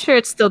sauce. I'm sure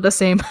it's still the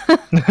same.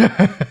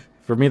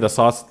 For me, the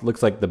sauce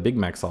looks like the Big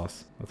Mac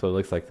sauce. That's what it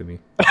looks like to me.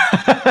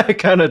 It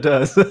kind of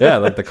does. Yeah,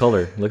 like the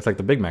color. It looks like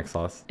the Big Mac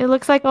sauce. It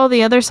looks like all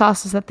the other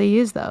sauces that they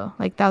use though,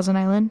 like Thousand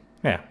Island.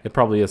 Yeah, it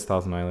probably is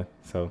Thousand Island.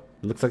 So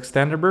it looks like a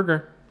standard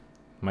burger.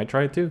 Might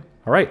try it too.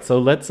 All right, so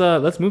let's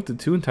move to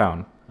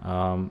Toontown.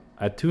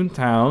 At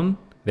Toontown,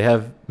 they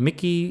have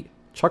Mickey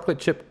chocolate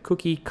chip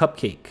cookie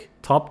cupcake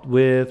topped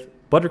with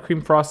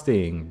buttercream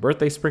frosting,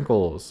 birthday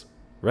sprinkles,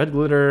 red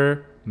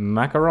glitter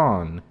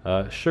macaron,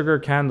 sugar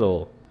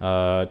candle,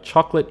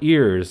 chocolate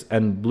ears,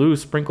 and blue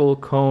sprinkle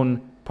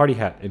cone party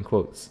hat in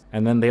quotes.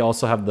 And then they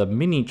also have the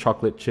mini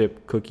chocolate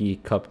chip cookie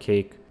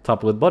cupcake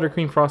topped with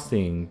buttercream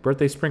frosting,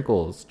 birthday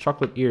sprinkles,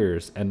 chocolate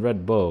ears, and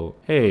red bow.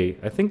 Hey,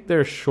 I think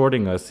they're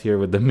shorting us here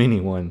with the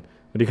mini one.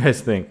 What do you guys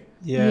think?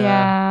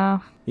 Yeah.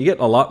 You get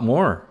a lot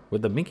more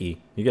with the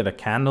Mickey. You get a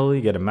candle,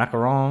 you get a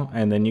macaron,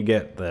 and then you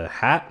get the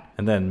hat.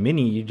 And then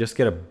mini, you just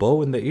get a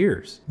bow in the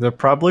ears. They're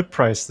probably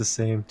priced the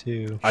same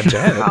too. I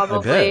bet.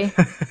 Probably.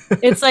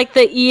 It's like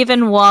the Eve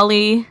and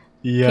Wally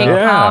Yeah. cake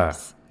Yeah.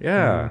 pops.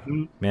 Yeah.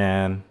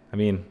 Man, I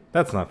mean,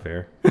 that's not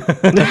fair.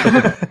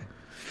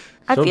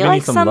 I Show feel Minnie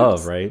like some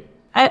love, right?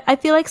 I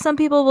feel like some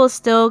people will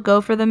still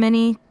go for the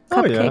mini Oh,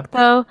 cupcake yeah.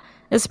 though,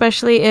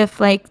 especially if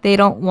like they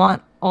don't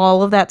want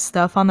all of that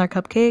stuff on their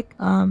cupcake.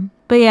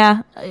 But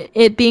yeah,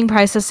 it being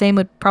priced the same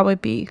would probably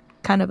be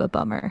kind of a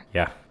bummer.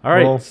 Yeah. All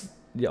right. Well,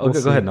 Yeah, we'll okay,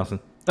 see. go ahead, Nelson.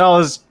 I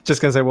was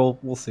just gonna say, well,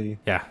 we'll see.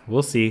 Yeah,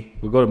 we'll see.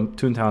 We'll go to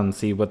Toontown and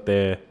see what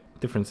the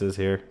difference is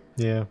here.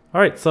 Yeah.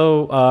 All right,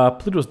 so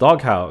Pluto's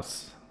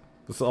Doghouse.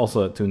 This is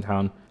also at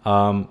Toontown.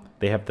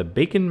 They have the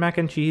bacon mac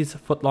and cheese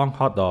footlong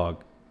hot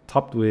dog,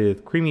 topped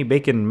with creamy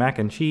bacon mac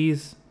and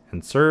cheese,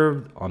 and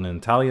served on an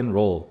Italian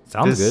roll.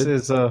 Sounds This good.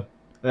 is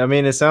I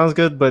mean, it sounds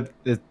good, but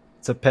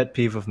it's a pet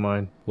peeve of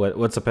mine.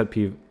 What's a pet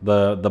peeve?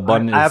 The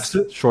bun is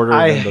shorter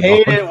I than the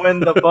hate dog. it when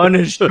the bun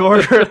is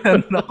shorter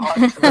than the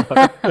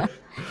hot dog.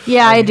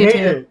 Yeah, I do hate too.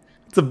 it.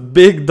 It's a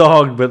big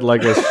dog, but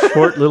like a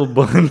short little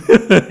bun.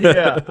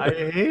 Yeah, I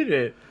hate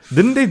it.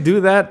 Didn't they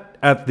do that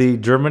at the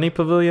Germany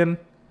pavilion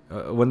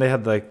when they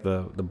had like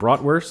the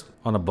bratwurst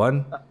on a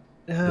bun?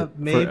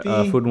 Maybe.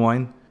 For, food and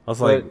wine. I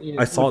was like, But,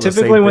 I saw the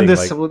typically same when thing.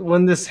 this like,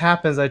 when this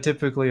happens, I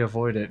typically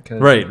avoid it. 'Cause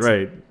right, it's-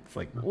 right. It's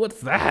like,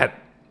 what's that?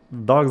 The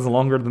dog's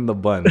longer than the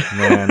bun,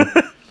 man. I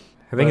think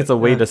But, it's a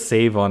way yeah. to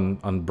save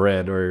on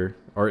bread or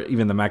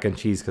even the mac and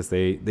cheese because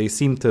they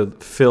seem to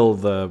fill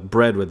the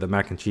bread with the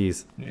mac and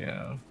cheese.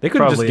 Yeah. They could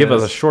just Probably give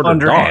us a a shorter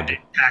underhanded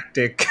dog.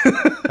 tactic.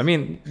 I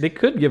mean, they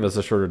could give us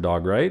a shorter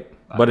dog, right?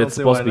 I But don't it's see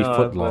supposed to why be not,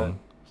 foot but- long.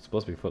 It's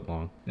supposed to be foot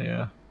long.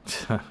 Yeah.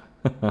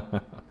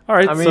 All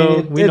right, I mean,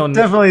 so we it know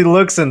definitely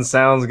looks and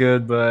sounds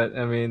good, but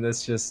I mean,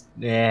 that's just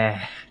dang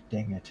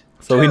it.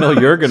 So we know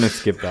you're gonna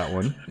skip that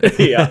one.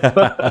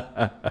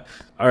 Yeah.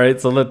 All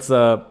right, so let's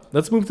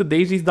move to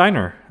Daisy's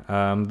Diner.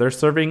 They're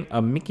serving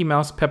a Mickey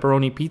Mouse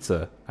pepperoni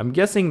pizza. I'm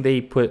guessing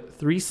they put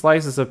 3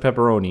 slices of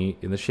pepperoni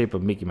in the shape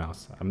of Mickey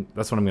Mouse.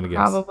 That's what I'm gonna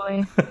guess.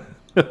 Probably.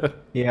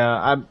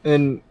 Yeah,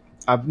 and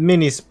a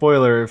mini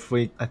spoiler.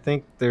 I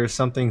think there's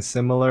something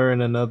similar in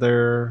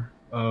another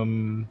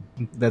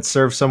that's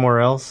served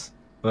somewhere else,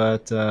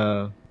 but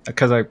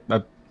because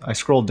I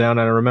scrolled down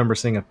and I remember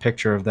seeing a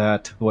picture of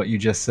that, what you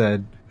just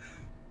said,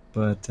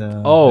 but it's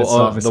the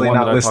obviously one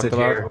not that I listed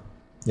talked about? here.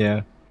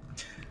 Yeah,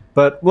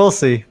 but we'll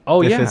see.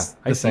 Oh if yeah, it's the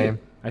I see. same.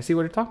 I see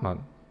what you're talking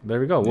about. There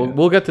we go. Yeah.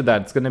 We'll get to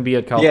that. It's gonna be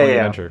at California yeah.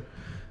 Adventure.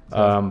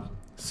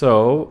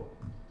 So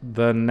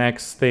The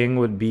next thing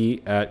would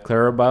be at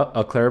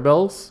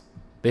Clarabelle's.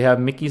 They have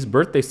Mickey's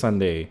Birthday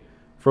Sundae.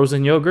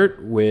 Frozen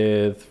yogurt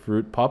with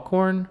fruit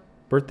popcorn,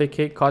 birthday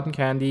cake, cotton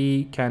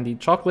candy, candied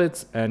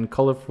chocolates, and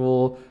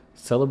colorful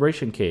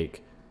celebration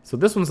cake. So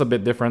this one's a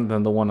bit different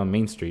than the one on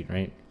Main Street,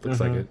 right? Looks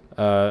like it.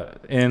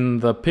 In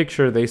the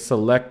picture, they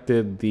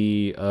selected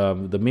the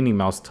Minnie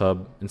Mouse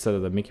tub instead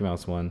of the Mickey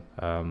Mouse one.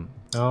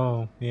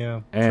 Oh,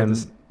 yeah. And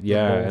bowl.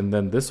 and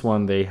then this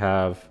one they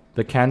have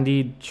the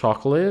candied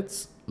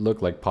chocolates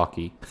look like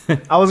Pocky.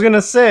 I was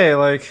gonna say,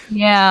 like,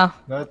 Yeah.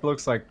 that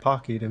looks like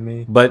Pocky to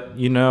me. But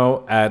you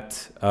know,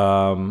 at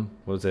what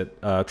was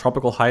it?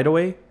 Tropical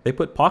Hideaway, they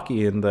put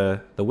Pocky in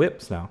the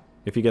whips now.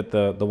 If you get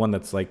the one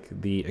that's like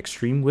the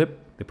extreme whip,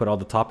 they put all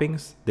the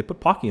toppings. They put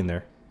Pocky in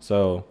there.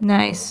 So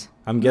Nice.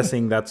 I'm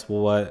guessing that's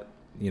what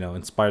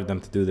inspired them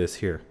to do this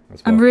here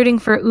as well. I'm rooting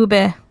for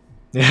Ube.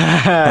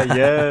 Yeah,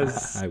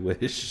 yes. I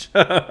wish.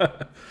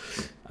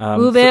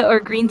 Ube or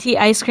green tea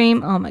ice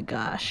cream. Oh my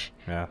gosh.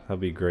 Yeah, that'd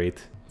be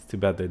great. It's too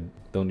bad they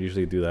don't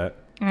usually do that.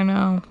 I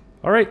know.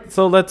 All right,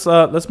 so let's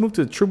move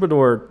to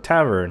Troubadour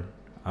Tavern.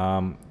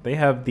 They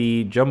have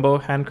the jumbo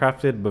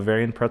handcrafted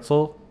Bavarian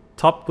pretzel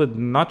topped with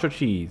nacho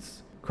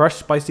cheese, crushed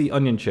spicy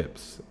onion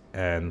chips,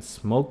 and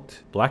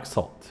smoked black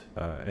salt.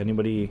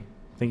 Anybody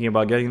thinking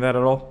about getting that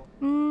at all?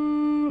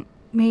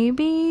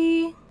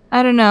 Maybe.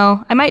 I don't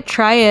know. I might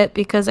try it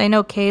because I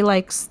know Kay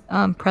likes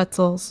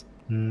pretzels.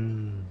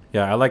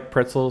 Yeah, I like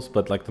pretzels,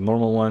 but like the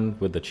normal one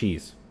with the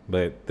cheese.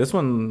 But this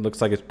one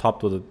looks like it's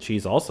topped with the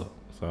cheese also,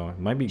 so it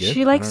might be good.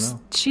 She I likes don't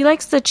know. she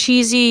likes the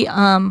cheesy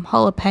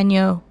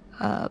jalapeno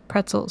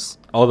pretzels.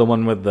 Oh, the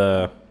one with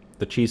the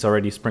cheese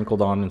already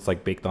sprinkled on. It's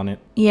like baked on it,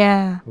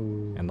 Yeah.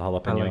 and the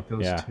jalapeno. I like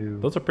those yeah, too.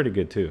 those are pretty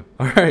good too.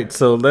 All right,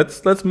 so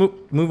let's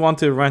move on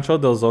to Rancho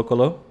del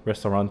Zocalo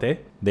Restaurante.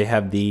 They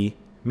have the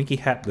Mickey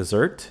Hat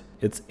dessert.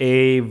 It's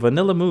a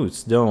vanilla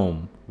mousse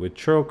dome with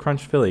churro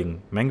crunch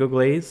filling, mango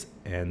glaze,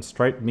 and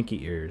striped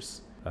Mickey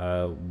ears.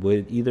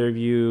 Would either of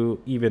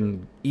you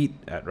even eat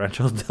at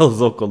Rancho del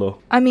Zocalo?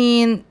 I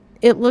mean,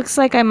 it looks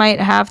like I might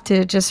have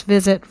to just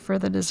visit for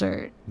the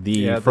dessert.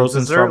 The the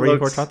frozen dessert strawberry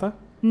looks- horchata?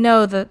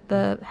 No,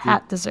 the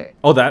hat dessert.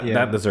 Oh, that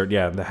Yeah. dessert.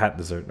 Yeah, the hat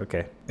dessert.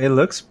 Okay. It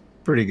looks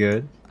pretty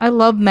good. I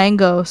love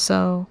mango,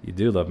 so You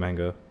do love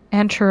mango.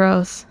 and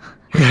churros.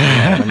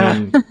 I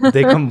mean,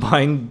 they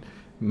combined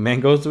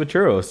mangoes with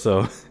churros,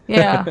 so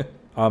Yeah.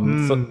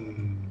 so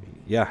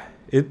yeah,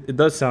 it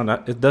does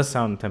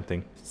sound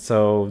tempting.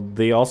 So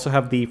they also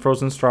have the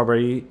frozen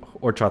strawberry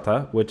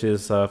horchata, which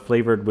is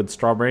flavored with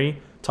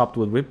strawberry, topped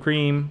with whipped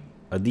cream,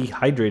 a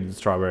dehydrated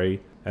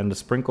strawberry, and a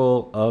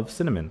sprinkle of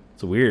cinnamon.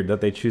 It's weird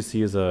that they choose to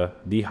use a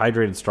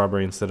dehydrated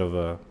strawberry instead of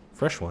a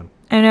fresh one.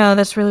 I know,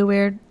 that's really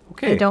weird.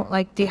 Okay. I don't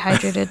like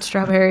dehydrated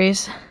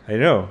strawberries. I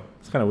know,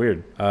 it's kind of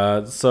weird.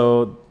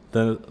 So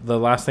the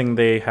last thing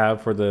they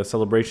have for the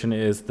celebration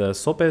is the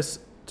sopes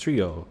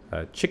trio,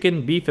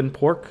 chicken, beef, and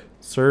pork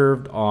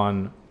served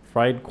on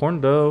fried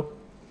corn dough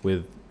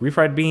with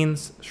refried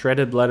beans,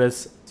 shredded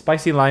lettuce,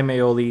 spicy lime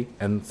aioli,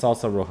 and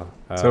salsa roja.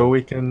 So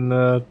we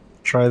can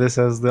try this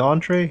as the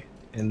entree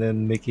and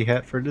then Mickey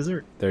Hat for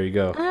dessert. There you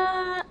go.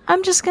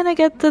 I'm just gonna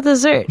get the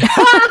dessert.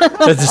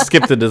 Let's just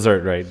skip the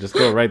dessert, right? Just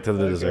go right to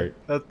the dessert.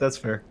 That's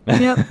fair.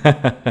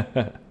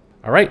 Yep.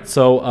 All right,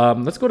 so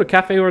let's go to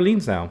Cafe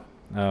Orleans now.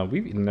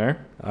 We've eaten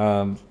there.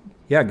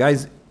 Yeah,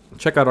 guys,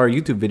 check out our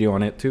YouTube video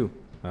on it too.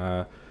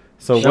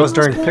 So That was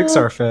during good.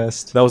 Pixar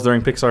Fest. that was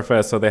during Pixar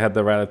Fest, so they had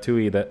the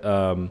Ratatouille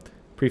that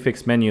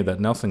prefix menu that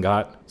Nelson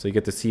got, so you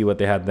get to see what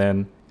they had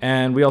then.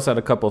 And we also had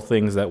a couple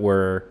things that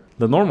were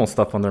the normal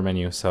stuff on their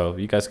menu, so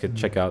you guys could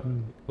check out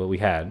what we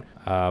had.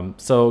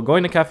 So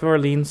going to Cafe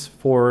Orleans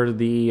for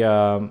the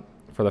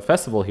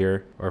festival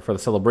here, or for the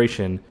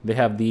celebration, they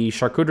have the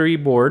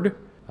charcuterie board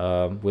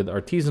with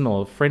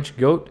artisanal French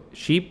goat,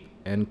 sheep,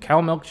 and cow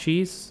milk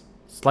cheese,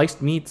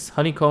 sliced meats,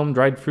 honeycomb,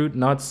 dried fruit,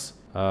 nuts,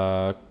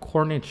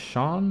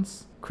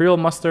 cornichons, Creole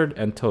mustard,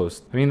 and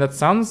toast. I mean, that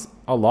sounds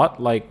a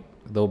lot like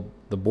the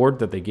board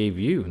that they gave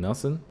you,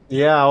 Nelson.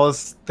 Yeah, I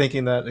was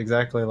thinking that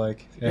exactly.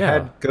 Like it Yeah.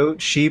 had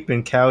goat, sheep,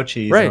 and cow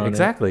cheese. Right, on it.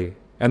 exactly.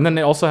 And then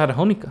they also had a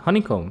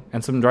honeycomb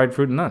and some dried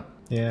fruit and nut.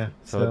 Yeah.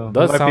 So it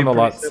does might be sound a pretty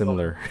lot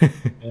similar.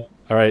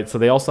 All right, so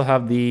they also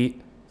have the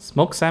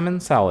smoked salmon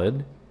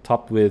salad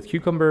topped with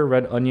cucumber,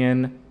 red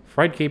onion,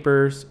 fried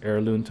capers,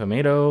 heirloom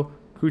tomato,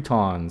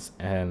 croutons,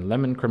 and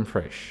lemon creme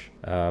fraiche.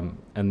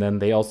 And then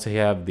they also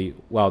have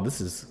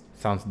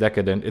sounds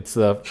decadent. It's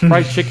the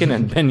fried chicken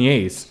and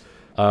beignets.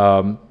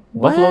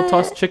 Buffalo What?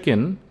 tossed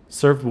chicken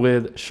served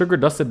with sugar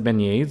dusted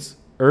beignets,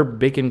 herb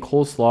bacon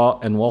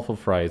coleslaw, and waffle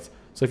fries.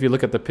 So if you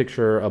look at the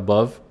picture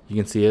above, you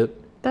can see it.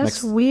 That's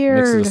Next to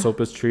weird. the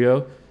Sopes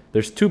trio.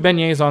 There's 2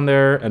 beignets on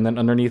there, and then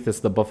underneath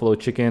is the buffalo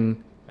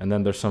chicken, and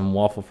then there's some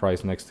waffle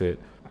fries next to it.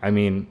 I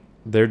mean,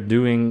 they're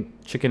doing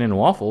chicken and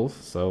waffles,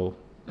 so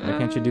why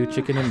can't you do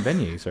chicken and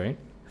beignets, right?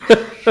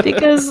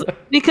 because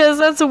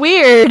that's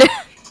weird.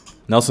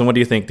 Nelson, what do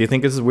you think? Do you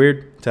think this is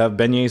weird to have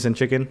beignets and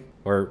chicken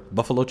or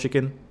buffalo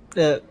chicken?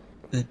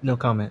 No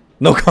comment.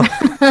 No comment.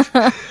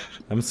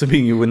 I'm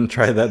assuming you wouldn't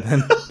try that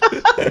then.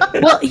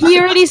 Well, he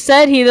already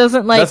said he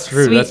doesn't like. That's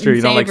true. Sweet That's true. and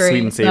You don't like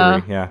sweet and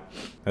savory. so- Yeah,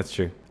 that's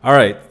true. All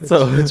right.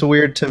 So It's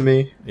weird to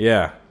me.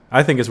 yeah,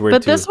 I think it's weird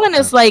But too. this one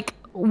is like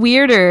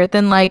weirder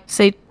than like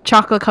say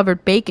chocolate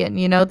covered bacon.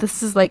 You know,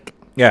 this is like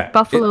yeah,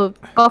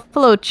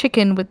 buffalo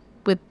chicken with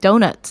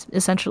donuts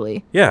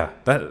essentially. yeah,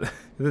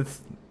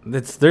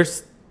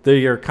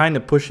 you're kind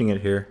of pushing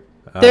it here.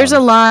 There's a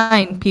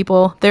line,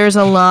 people. There's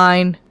a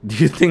line. Do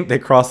you think they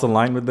crossed the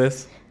line with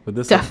this? With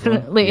this?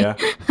 Definitely. Yeah.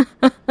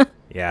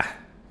 Yeah.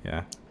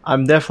 Yeah.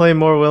 I'm definitely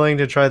more willing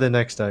to try the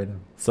next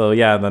item. So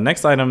yeah, the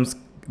next items: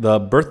 the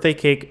birthday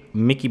cake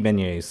Mickey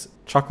beignets,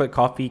 chocolate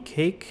coffee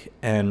cake,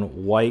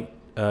 and white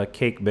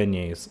cake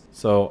beignets.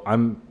 So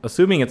I'm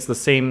assuming it's the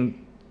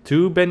same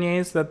two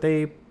beignets that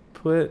they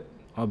put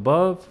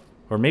above,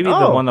 or maybe the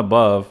Oh, one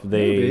above.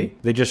 maybe.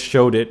 They just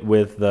showed it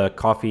with the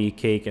coffee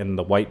cake and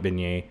the white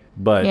beignet,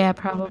 but Yeah,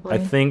 probably. I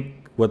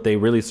think what they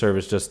really serve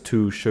is just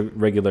two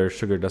regular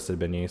sugar dusted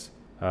beignets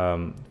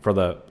for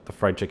the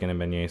fried chicken and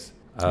beignets.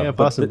 Yeah,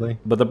 possibly.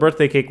 But the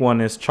birthday cake one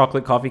is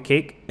chocolate coffee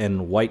cake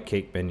and white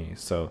cake beignets.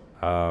 So,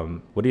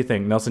 what do you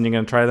think, Nelson? You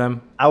gonna try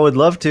them? I would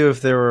love to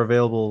if they were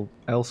available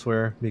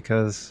elsewhere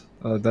because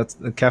that's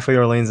Cafe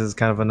Orleans is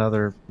kind of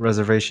another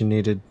reservation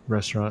needed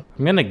restaurant.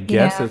 I'm gonna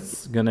guess Yeah.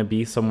 it's gonna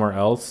be somewhere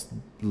else,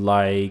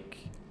 like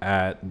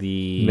at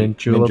the Mint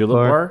Julep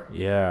Bar?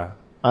 Yeah,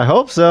 I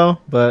hope so,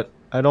 but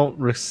I don't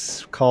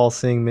recall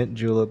seeing Mint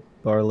Julep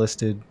Bar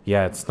listed.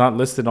 yeah. It's not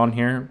listed on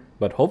here,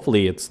 but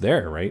hopefully it's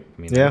there, right?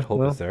 I mean, I Yeah, would hope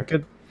well, it's there.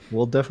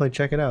 we'll definitely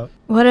check it out.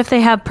 What if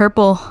they have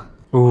purple?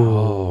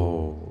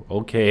 Oh,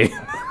 okay.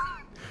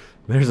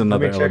 There's Let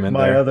another me check element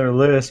my there. other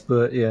list,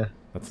 but yeah.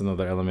 That's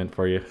another element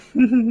for you.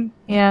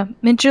 Yeah,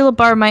 mint julep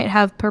bar might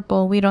have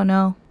purple. We don't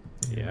know.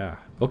 Yeah.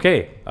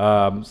 Okay.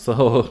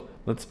 So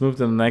let's move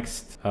to the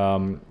next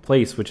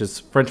place, which is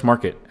French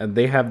Market, and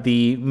they have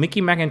the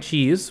Mickey mac and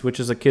cheese, which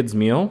is a kid's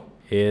meal.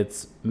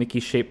 It's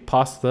Mickey-shaped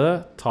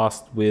pasta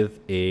tossed with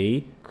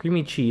a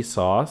creamy cheese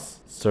sauce,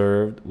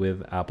 served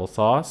with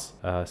applesauce,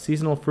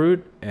 seasonal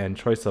fruit, and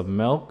choice of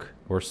milk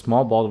or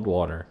small bottled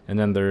water. And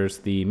then there's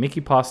the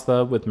Mickey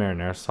pasta with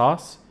marinara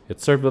sauce.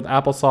 It's served with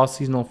applesauce,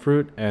 seasonal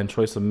fruit, and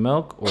choice of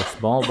milk or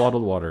small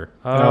bottled water.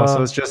 Oh,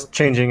 so it's just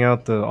changing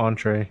out the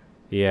entree.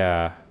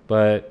 Yeah,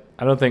 but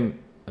I don't think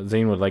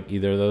Zane would like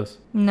either of those.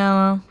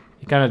 No.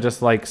 He kind of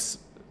just likes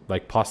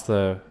like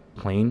pasta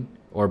plain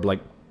or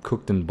like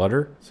cooked in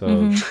butter.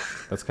 So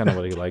that's kind of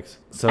what he likes.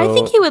 So I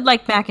think he would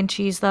like mac and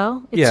cheese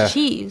though. It's Yeah.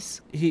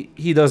 cheese.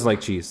 he does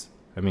like cheese.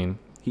 I mean,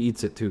 he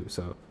eats it too,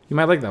 so he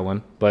might like that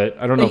one. But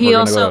I don't know But if he we're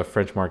gonna go also- to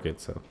French Market.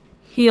 So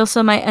He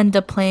also might end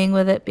up playing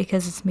with it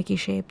because it's Mickey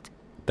shaped.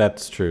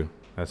 that's true.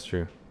 That's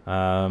true.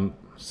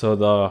 So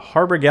the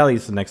Harbor Galley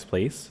is the next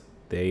place.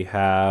 They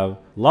have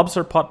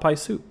lobster pot pie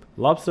soup,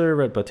 lobster,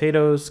 red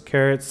potatoes,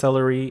 carrots,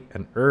 celery,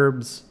 and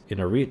herbs in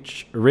a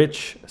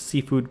rich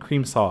seafood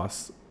cream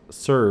sauce,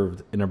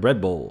 served in a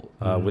bread bowl.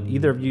 Would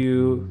either of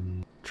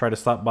you try to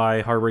stop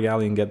by Harbor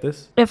Galley and get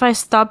this? If I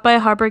stopped by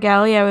Harbor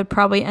Galley, I would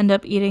probably end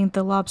up eating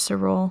the lobster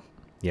roll.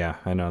 Yeah,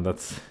 I know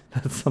that's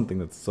something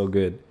that's so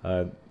good.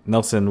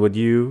 Nelson, would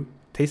you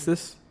taste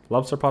this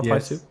lobster pot pie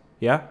Yes. soup?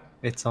 Yeah.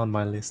 It's on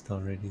my list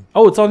already.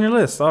 Oh, it's on your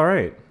list. All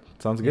right.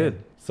 Sounds good.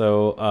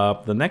 So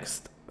the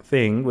next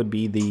thing would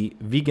be the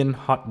vegan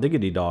hot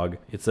diggity dog.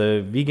 It's a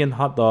vegan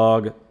hot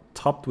dog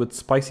topped with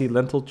spicy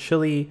lentil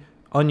chili,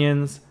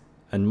 onions,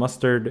 and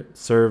mustard,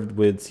 served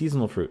with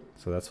seasonal fruit.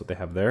 So that's what they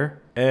have there.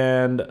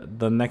 And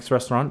the next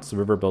restaurant is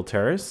Riverbill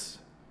Terrace.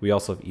 We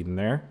also have eaten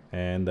there.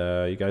 And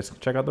you guys can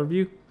check out the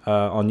review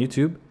on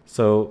YouTube.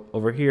 So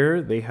over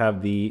here, they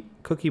have the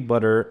cookie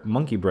butter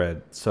monkey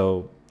bread.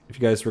 So if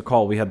you guys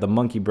recall, we had the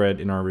monkey bread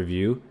in our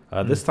review.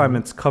 This time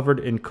it's covered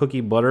in cookie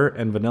butter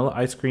and vanilla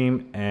ice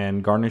cream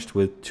and garnished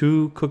with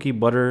 2 cookie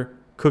butter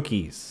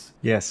cookies.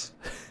 Yes.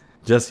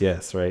 Just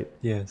yes, right?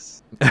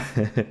 Yes.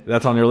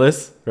 That's on your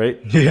list, right?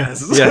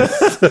 Yes.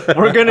 Yes.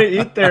 We're gonna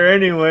eat there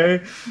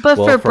anyway. But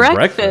Well, for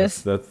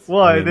breakfast, that's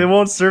Why? I mean, They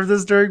won't serve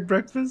this during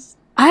breakfast?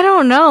 I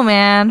don't know,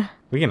 man.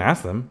 we can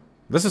ask them.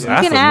 Let's just You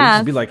ask can them. ask.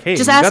 Just be like, hey,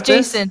 just you ask got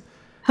this? Jason.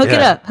 Hook it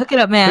Yeah. up. Hook it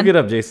up, man. Hook it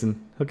up,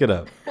 Jason. Hook it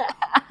up.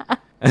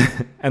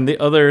 And the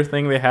other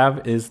thing they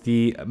have is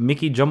the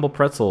Mickey Jumbo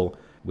Pretzel,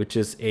 which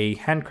is a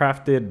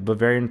handcrafted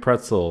Bavarian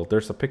pretzel.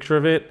 There's a picture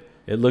of it.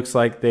 It looks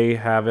like they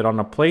have it on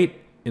a plate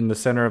in the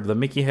center of the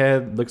Mickey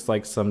head. Looks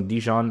like some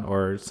Dijon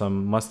or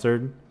some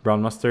mustard,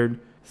 brown mustard,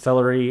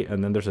 celery,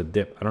 and then there's a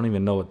dip. I don't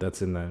even know what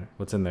that's in there.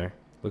 What's in there?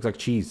 Looks like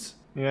cheese.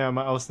 Yeah,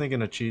 I was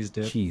thinking a cheese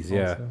dip. Cheese,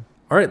 yeah. also.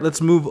 All right,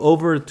 let's move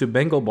over to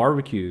Bengal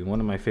Barbecue, one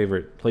of my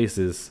favorite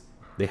places.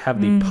 They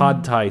have the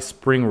Pad Thai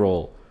spring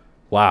roll.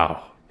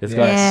 Wow. It's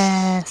got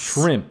Yes.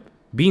 shrimp,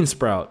 bean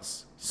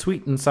sprouts,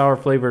 sweet and sour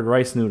flavored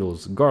rice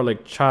noodles,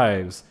 garlic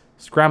chives,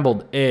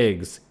 scrambled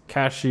eggs,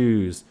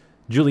 cashews,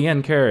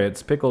 julienne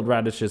carrots, pickled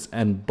radishes,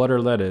 and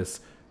butter lettuce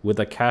with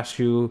a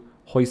cashew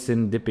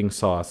hoisin dipping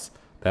sauce.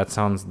 That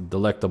sounds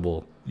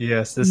delectable.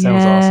 Yes, this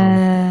sounds awesome.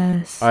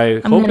 Yes. I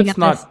I'm hope gonna it's get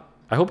not this.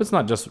 I hope it's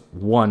not just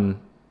one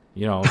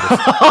just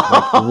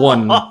like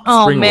one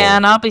Oh spring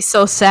man, roll. I'll be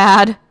so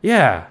sad.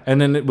 Yeah, and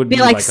then it would Be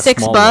be like a $6?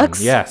 small one.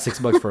 Yeah,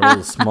 $6 for a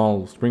little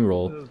small spring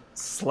roll.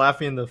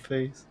 Slap you in the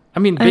face. I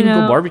mean, I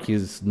Bengal know. barbecue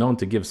is known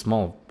to give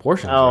small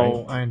portions,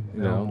 Oh, right? I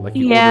know. Like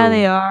you Yeah, order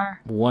they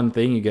are. one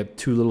thing, you get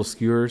 2 little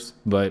skewers,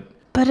 but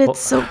But it's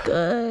so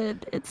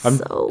good. It's I'm-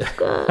 so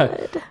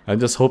good. I'm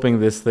just hoping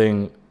this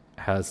thing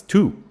has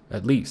 2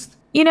 at least.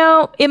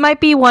 It might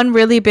be one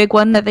really big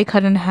one that they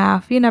cut in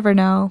half. You never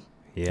know.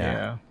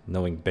 Yeah.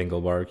 Knowing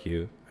Bengal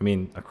barbecue. I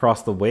mean,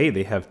 across the way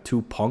they have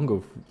 2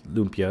 pongo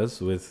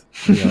lumpias with,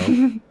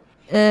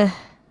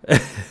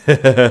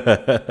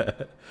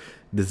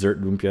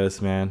 dessert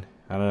lumpias, man.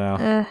 I don't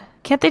know.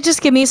 Can't they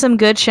just give me some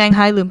good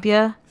Shanghai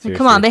lumpia? Like, come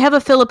Seriously. on, they have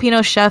a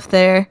Filipino chef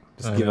there.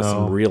 Just I give us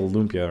some know. real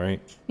lumpia, right?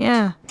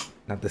 Yeah.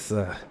 Not this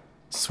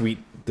sweet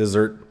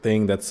dessert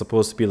thing that's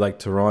supposed to be like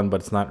Tehran,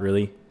 but it's not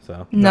really.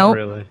 So No.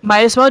 really.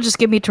 Might as well just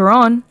give me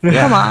Tehran.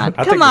 Come on.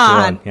 I'll take Come the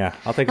on. Tehran. Yeah,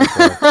 I'll take the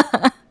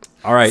Tehran.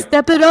 All right.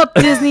 Step it up,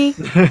 Disney.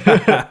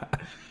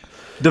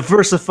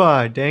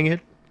 Diversify, dang it.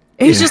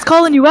 He's just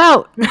calling you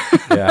out.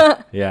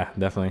 Yeah,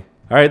 definitely.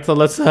 All right, so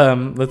let's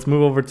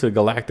move over to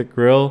Galactic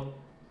Grill.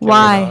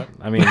 Why?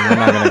 I mean, we're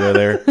not gonna go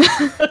there.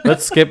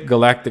 Let's skip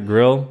Galactic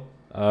Grill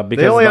because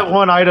They only have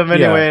one item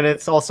anyway, yeah. and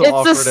it's also It's the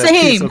offered at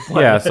Pizza same.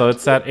 Planet. Yeah, so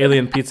it's at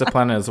Alien Pizza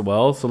Planet as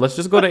well. So let's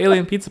just go to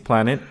Alien Pizza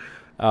Planet.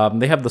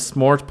 They have the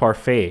s'mores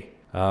parfait,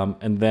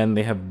 and then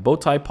they have bow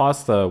tie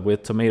pasta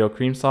with tomato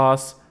cream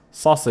sauce,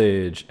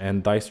 sausage,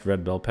 and diced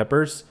red bell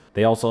peppers.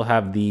 They also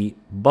have the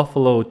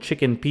buffalo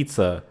chicken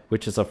pizza,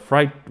 which is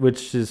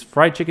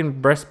fried chicken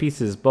breast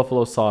pieces,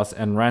 buffalo sauce,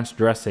 and ranch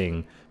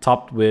dressing,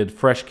 topped with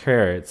fresh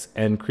carrots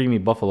and creamy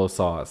buffalo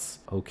sauce.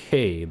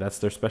 Okay, that's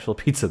their special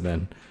pizza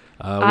then.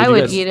 I you would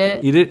guys eat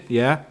it. Eat it?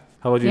 Yeah.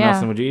 How about you, Yeah.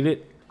 Nelson? Would you eat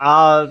it?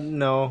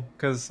 No,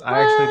 because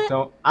I actually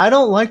don't. I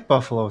don't like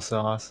buffalo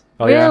sauce.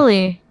 Oh, yeah?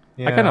 Really?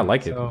 I kind of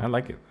like it. so- I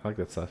like it. I like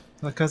that stuff.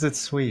 Because it's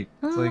sweet.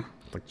 It's like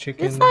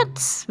chicken. It's not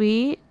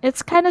sweet.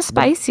 It's kind of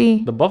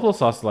spicy. The buffalo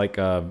sauce is like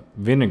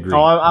vinegary.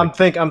 Oh, I'm like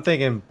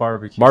thinking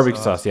barbecue. barbecue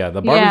sauce. Yeah,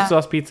 the barbecue Yeah.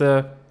 sauce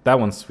pizza. That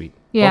one's sweet.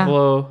 Yeah.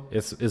 Buffalo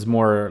is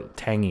more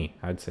tangy,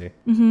 I'd say.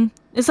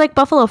 It's like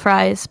buffalo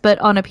fries, but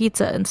on a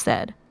pizza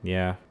instead.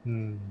 Yeah.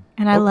 Hmm.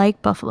 And I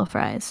like buffalo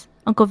fries.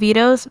 Uncle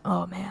Vito's.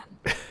 Oh man.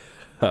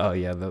 Oh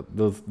yeah,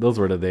 those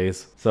were the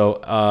days. So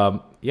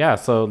yeah,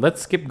 so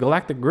let's skip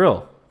Galactic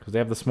Grill because they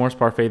have the s'mores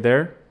parfait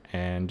there,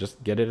 and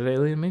just get it at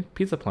Alien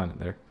Pizza Planet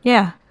there.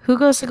 Yeah. Who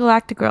goes to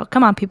Galactic Grill?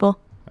 Come on, people.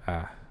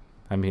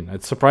 I mean,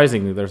 it's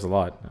surprisingly there's a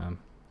lot,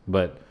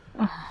 but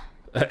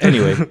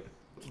anyway,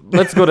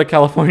 let's go to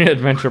California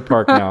Adventure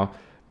Park now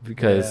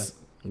because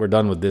we're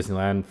done with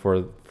Disneyland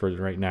for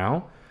right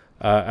now.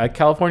 At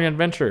California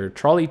Adventure,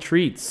 Trolley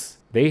Treats,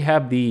 they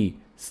have the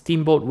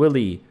Steamboat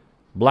Willie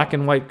black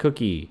and white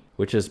cookie,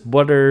 which is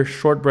butter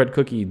shortbread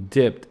cookie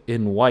dipped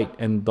in white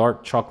and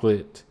dark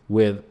chocolate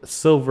with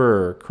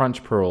silver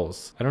crunch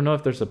pearls. I don't know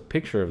if there's a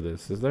picture of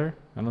this. Is there?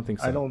 I don't think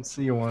so. I don't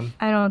see one.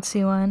 I don't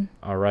see one.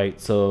 All right,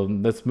 so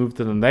let's move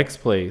to the next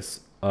place,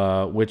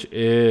 which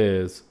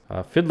is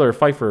Fiddler,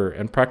 Pfeiffer,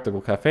 and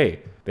Practical Cafe.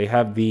 They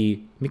have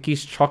the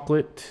Mickey's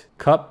Chocolate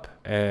Cup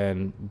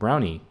and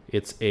Brownie.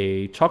 It's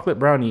a chocolate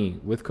brownie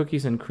with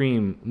cookies and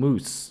cream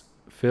mousse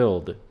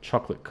filled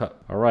chocolate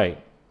cup. All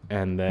right,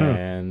 and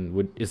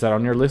then is that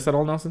on your list at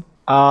all, Nelson?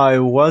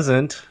 It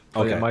wasn't.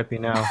 But Okay. It might be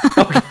now.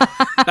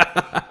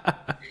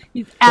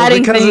 He's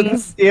adding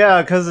things.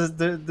 Because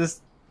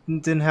this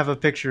didn't have a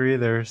picture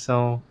either.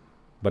 So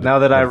But now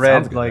that I it sounds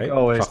read good, like, right?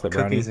 oh, it's Chocolate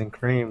cookies brownie. and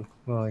cream.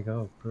 Well, like,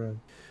 oh, bread.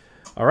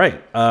 All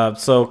right,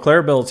 so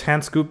Clarabelle's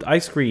hand scooped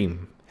ice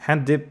cream.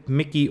 Hand dipped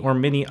Mickey or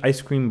Minnie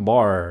ice cream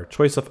bar.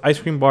 Choice of ice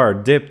cream bar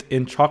dipped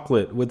in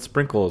chocolate with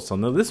sprinkles. So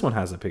now this one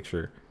has a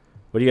picture.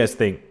 What do you guys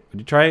think? Would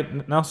you try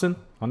it, Nelson,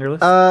 on your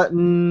list?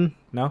 No?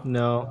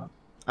 No.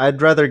 I'd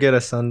rather get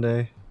a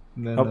sundae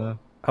than Oh,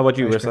 How about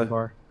you, ice cream Rissa?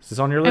 bar. Is this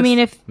on your list? I mean,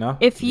 if no?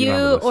 if don't have a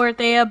you list. or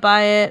Thea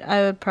buy it,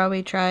 I would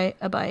probably try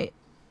a bite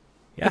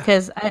Yeah.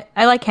 because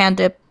I like hand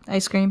dip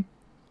ice cream.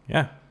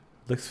 Yeah,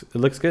 it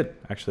looks good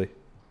actually.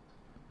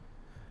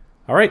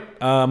 All right,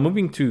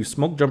 moving to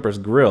Smoke Jumper's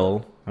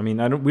Grill. I mean,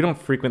 we don't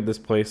frequent this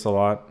place a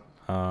lot.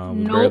 We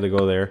Nope. rarely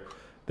go there.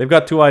 They've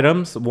got 2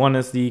 items. One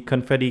is the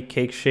confetti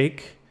cake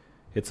shake.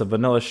 It's a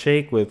vanilla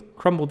shake with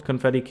crumbled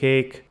confetti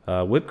cake,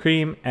 whipped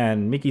cream,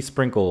 and Mickey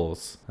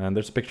sprinkles. And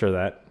there's a picture of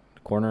that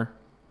corner.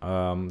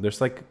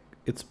 There's like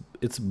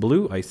it's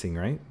blue icing,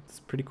 right? It's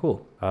pretty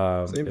cool.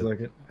 Seems like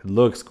it. It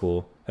looks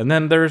cool. And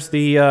then there's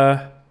the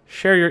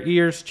Share Your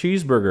Ears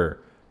cheeseburger.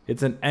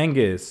 It's an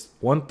Angus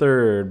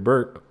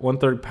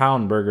 1/3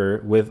 pound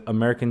burger with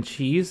American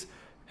cheese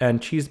and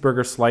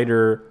cheeseburger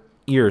slider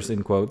ears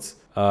in quotes.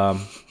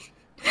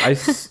 I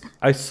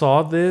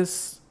saw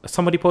this.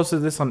 Somebody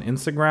posted this on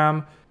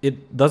Instagram.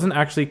 It doesn't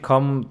actually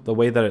come the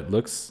way that it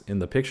looks in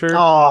the picture.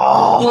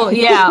 Oh, Well,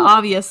 yeah,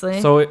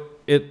 obviously. So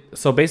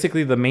so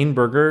basically the main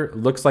burger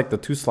looks like the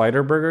 2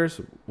 slider burgers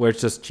where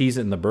it's just cheese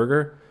in the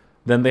burger.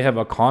 Then they have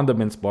a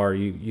condiments bar.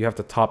 You have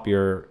to top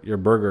your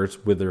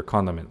burgers with their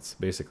condiments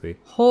basically.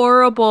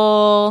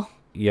 Horrible.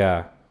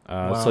 Yeah.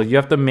 Wow. So you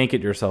have to make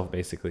it yourself,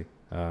 basically.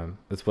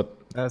 That's what.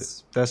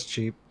 That's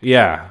cheap.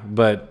 Yeah,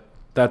 but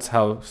that's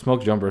how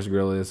Smoke Jumper's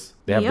grill is.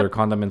 They have Yep. their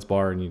condiments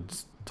bar, and you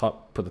just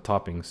put the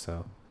toppings.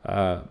 So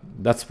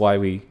that's why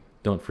we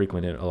don't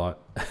frequent it a lot.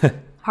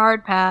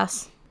 Hard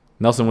pass.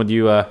 Nelson, would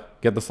you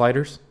get the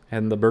sliders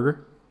and the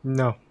burger?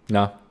 No.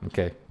 No.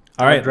 Okay.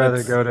 All right. I'd rather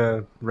let's- go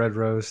to Red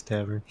Rose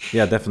Tavern.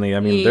 Yeah, definitely. I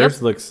mean, Yep.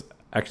 theirs looks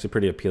actually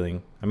pretty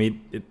appealing. I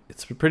mean,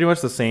 it's pretty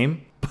much the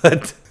same,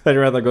 but I'd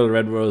rather go to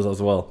Red Rose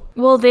as well.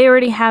 Well, they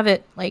already have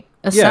it like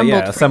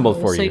assembled.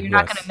 assembled for so you, you're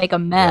not yes. gonna make a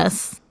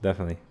mess.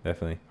 Definitely.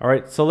 All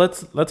right, so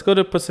let's go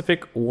to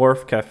Pacific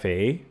Wharf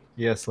Cafe.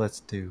 Yes, let's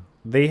do.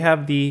 They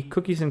have the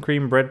cookies and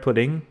cream bread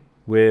pudding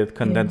with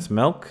condensed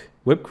milk,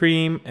 whipped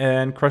cream,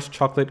 and crushed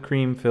chocolate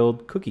cream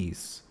filled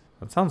cookies.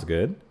 That sounds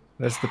good.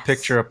 That's the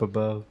picture up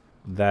above.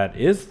 That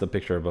is the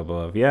picture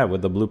above. Yeah,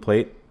 with the blue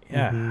plate.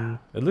 Yeah,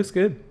 It looks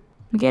good.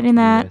 I'm getting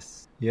that.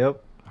 Yes.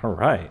 Yep. All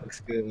right. Looks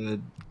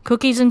good.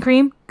 Cookies and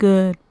cream,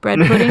 good. Bread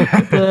pudding,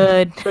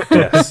 good.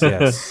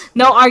 Yes.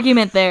 No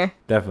argument there.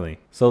 Definitely.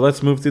 So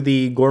let's move to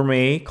the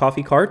gourmet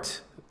coffee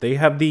cart. They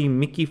have the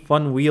Mickey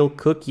Fun Wheel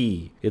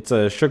cookie. It's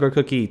a sugar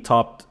cookie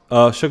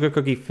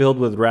filled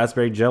with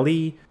raspberry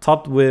jelly,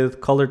 topped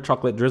with colored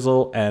chocolate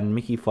drizzle and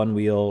Mickey Fun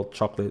Wheel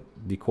chocolate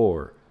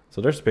decor. So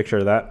there's a picture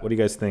of that. What do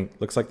you guys think?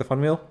 Looks like the Fun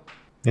Wheel?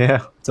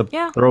 Yeah, it's a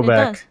Yeah, it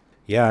throwback. does.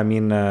 Yeah, I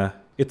mean,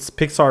 it's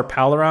Pixar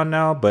Pal Around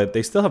now, but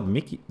they still have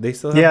Mickey. They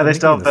still have Yeah, the they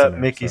still Mickey have in the that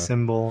center, Mickey so-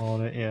 symbol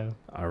on it. Yeah.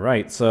 All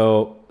right,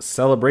 so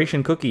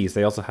celebration cookies.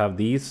 They also have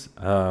these.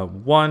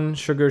 One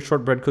sugar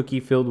shortbread cookie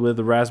filled with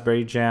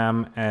raspberry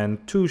jam,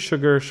 and 2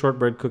 sugar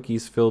shortbread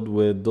cookies filled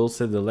with dulce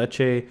de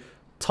leche,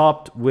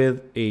 topped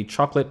with a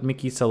chocolate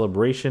Mickey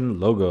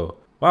celebration logo.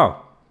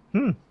 Wow.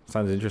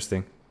 Sounds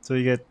interesting. So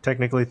you get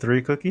technically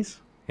 3 cookies.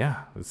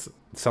 Yeah, it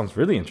sounds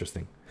really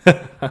interesting.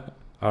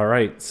 All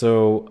right,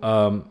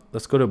 so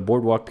let's go to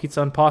Boardwalk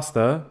Pizza and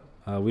Pasta.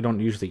 We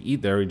don't usually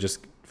eat there. We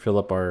just fill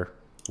up our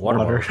water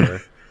bottles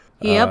there.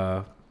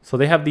 Yep. So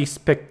they have the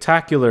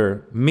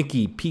spectacular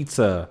Mickey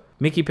pizza,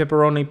 Mickey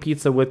pepperoni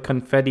pizza with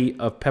confetti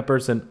of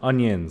peppers and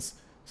onions.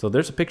 So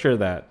there's a picture of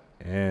that.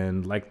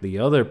 And like the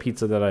other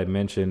pizza that I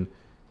mentioned,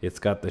 it's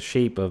got the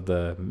shape of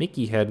the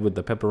Mickey head with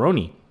the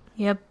pepperoni.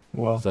 Yep.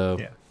 Well, So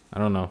yeah. I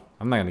don't know.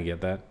 I'm not going to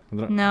get that.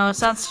 No, it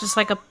sounds just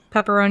like a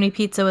pepperoni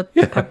pizza with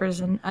peppers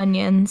and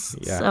onions.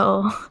 Yeah.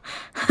 Oh.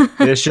 So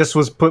It just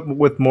was put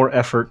with more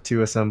effort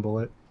to assemble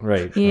it.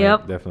 Right. Yep.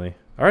 Right, definitely.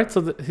 All right.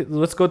 So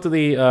let's go to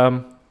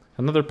the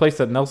another place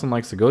that Nelson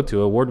likes to go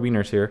to. Award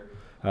wieners here.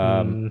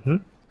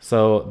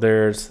 So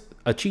there's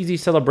a cheesy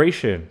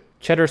celebration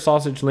cheddar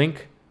sausage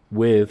link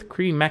with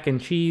cream mac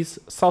and cheese,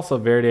 salsa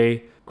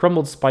verde,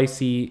 crumbled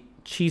spicy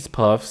cheese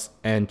puffs,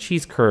 and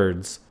cheese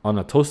curds on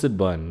a toasted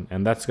bun.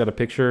 And that's got a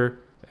picture.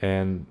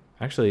 And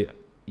actually,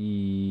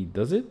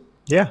 does it?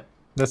 Yeah,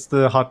 that's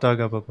the hot dog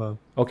up above.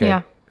 Okay.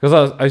 Yeah.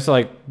 Because I was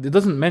like, it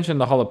doesn't mention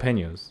the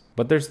jalapenos,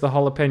 but there's the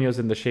jalapenos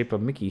in the shape of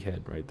Mickey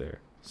head right there.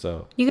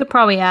 So you could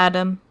probably add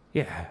them.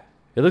 yeah,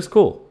 it looks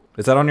cool.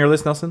 Is that on your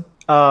list, Nelson?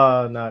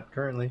 Not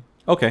currently.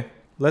 Okay.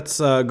 Let's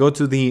go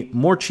to the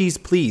more cheese,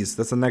 please.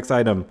 That's the next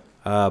item.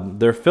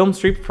 They're film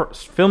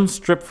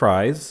strip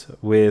fries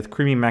with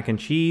creamy mac and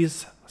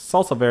cheese,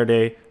 salsa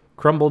verde,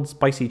 crumbled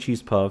spicy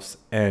cheese puffs,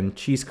 and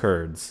cheese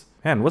curds.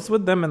 Man, what's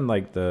with them in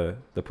like the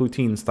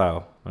poutine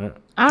style? I don't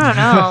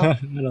know.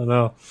 I don't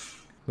know.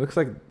 Looks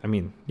like, I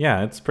mean,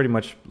 yeah, it's pretty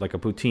much like a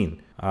poutine.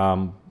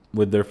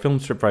 With their film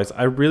strip fries,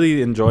 I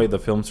really enjoy the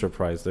film strip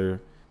fries.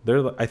 They're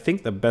I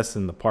think the best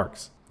in the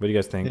parks. What do you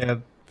guys think? Yeah,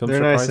 Film they're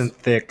strip nice fries? and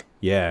thick.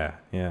 Yeah.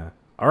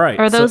 All right.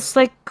 Are so- those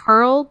like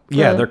curled?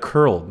 Yeah, The- they're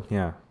curled.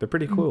 Yeah, they're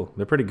pretty cool.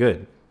 They're pretty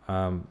good.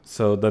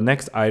 So the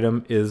next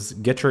item is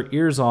get your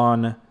ears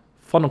on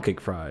funnel cake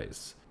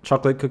fries.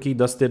 Chocolate cookie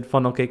dusted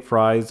funnel cake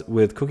fries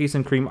with cookies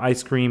and cream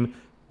ice cream,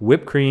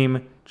 whipped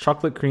cream,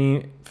 chocolate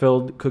cream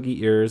filled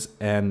cookie ears,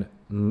 and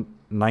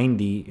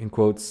 90 in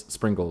quotes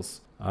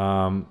sprinkles.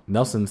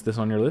 Nelson's this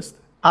on your list?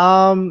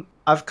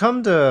 I've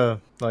come to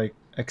like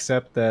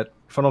accept that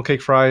funnel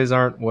cake fries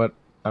aren't what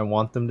I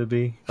want them to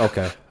be.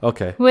 Okay.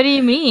 What do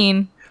you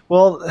mean?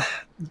 Well,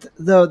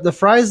 the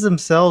fries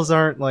themselves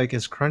aren't like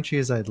as crunchy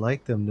as I'd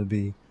like them to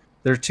be.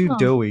 They're too Oh.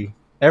 doughy.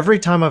 Every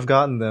time I've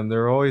gotten them,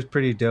 they're always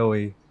pretty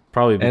doughy.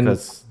 Probably And-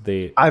 because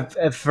they.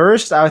 At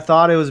first I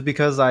thought it was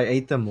because I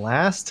ate them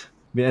last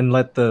and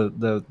let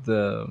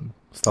the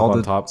Stuff all on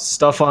the top.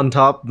 stuff on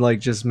top like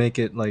just make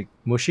it like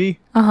mushy.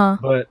 Uh huh.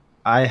 But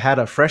I had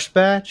a fresh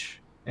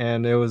batch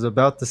and it was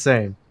about the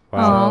same.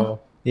 Wow. So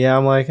yeah,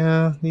 I'm like,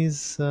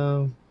 these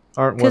aren't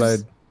what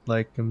 'Cause- I'd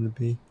like them to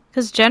be.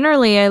 Because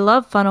generally, I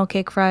love funnel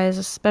cake fries,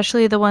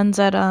 especially the ones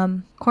at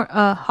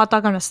hot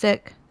dog on a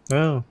stick.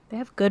 Oh, They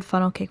have good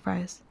funnel cake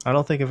fries. I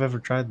don't think I've ever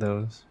tried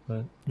those,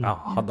 but Oh,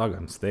 hot dog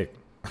on stick.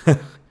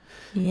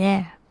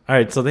 Yeah. All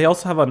right, so they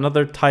also have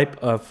another type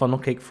of funnel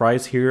cake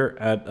fries here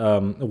at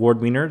Award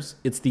Wieners.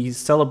 It's the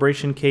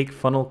celebration cake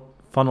funnel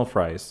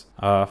fries.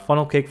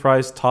 Funnel cake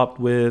fries topped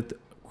with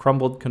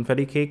crumbled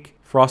confetti cake,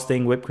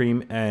 frosting, whipped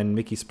cream, and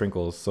Mickey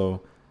sprinkles.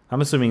 So I'm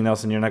assuming,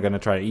 Nelson, you're not going to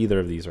try either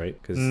of these, right?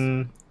 Because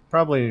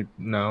Probably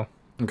no.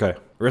 Okay.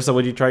 Rissa,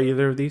 would you try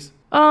either of these?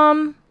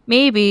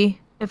 Maybe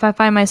if I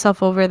find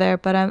myself over there,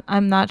 but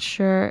I'm not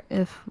sure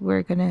if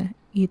we're gonna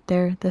eat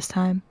there this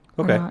time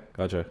or Okay, not.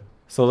 gotcha.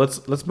 So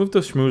let's move to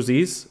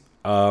schmoozies.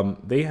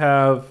 They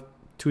have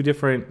two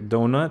different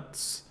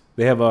donuts.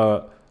 They have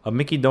a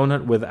Mickey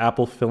donut with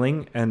apple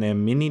filling and a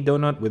mini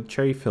donut with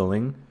cherry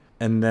filling.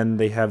 And then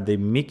they have the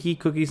Mickey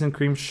cookies and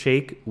cream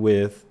shake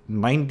with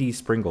 90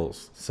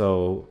 sprinkles.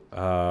 So,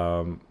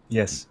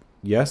 Yes.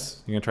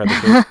 yes, you're gonna try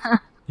the shake.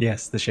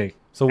 Yes, the shake.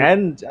 So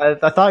And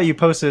I thought you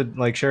posted,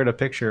 like, shared a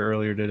picture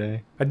earlier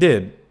today. I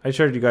did. I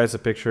showed you guys a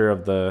picture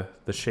of the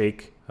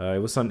shake.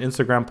 It was an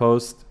Instagram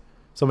post.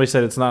 Somebody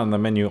said it's not on the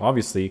menu,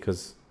 obviously,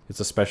 because it's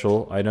a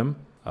special item.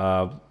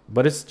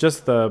 But it's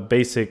just the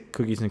basic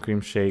cookies and cream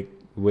shake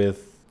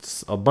with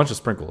a bunch of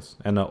sprinkles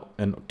and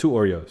two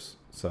Oreos.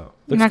 So You're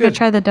looks not gonna good.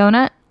 try the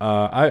donut?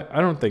 I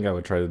don't think I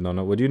would try the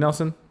donut. Would you,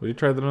 Nelson? Would you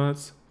try the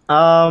donuts?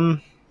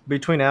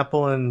 Between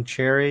apple and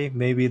cherry,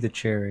 maybe the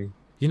cherry.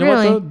 You know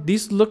Really? what though?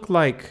 These look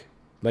like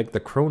the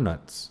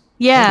cronuts.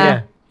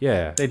 Yeah,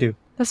 Yeah. They do.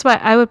 that's why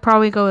I would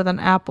probably go with an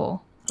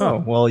apple.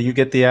 Oh, well, you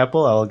get the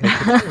apple, I'll get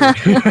the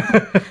cherry.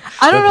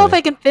 I don't know if Definitely.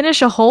 I can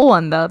finish a whole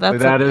one though.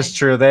 That's That the is thing.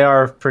 true. They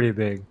are pretty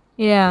big.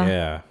 Yeah.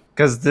 Yeah.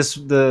 Because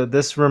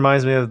this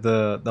reminds me of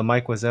the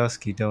Mike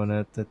Wazowski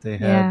donut that they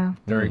had Yeah.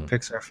 during Mm.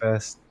 Pixar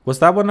Fest. Was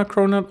that one a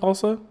cronut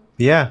also?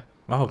 Yeah,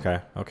 Oh, okay.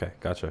 Okay.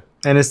 Gotcha.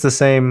 and it's the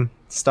same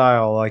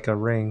style, like a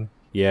ring.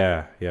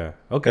 Yeah. Yeah.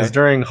 Okay. Because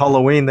during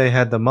Halloween they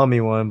had the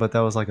mummy one, but that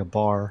was like a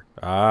bar.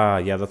 Ah,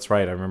 yeah, that's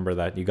right. I remember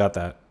that. You got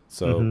that.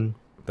 So Mhm.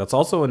 that's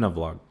also in a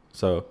vlog.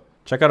 So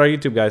check out our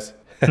YouTube, guys.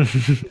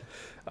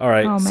 All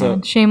right. Oh man,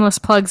 So shameless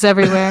plugs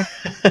everywhere.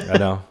 I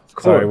know.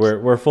 Sorry,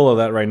 course. we're full of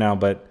that right now,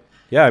 but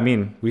yeah, I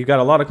mean, we've got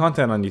a lot of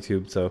content on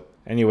YouTube. So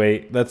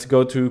anyway, let's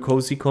go to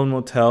Cozy Cone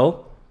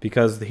Motel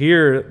because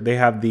here they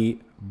have the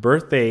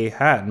birthday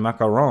hat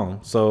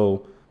macaron.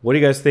 So what do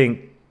you guys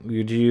think?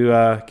 Did you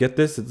get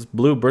this? It's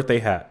blue birthday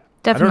hat.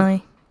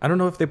 Definitely. I don't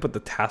know if they put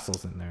the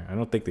tassels in there. I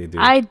don't think they do.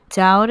 I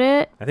doubt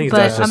it. I think but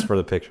that's just I'm- for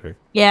the picture.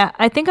 Yeah,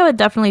 I think I would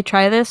definitely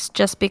try this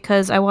just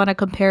because I want to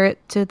compare it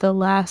to the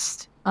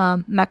last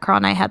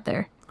Macron I had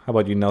there. How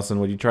about you, Nelson?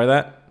 Would you try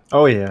that?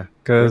 Oh yeah,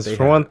 because Birthday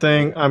for hat. one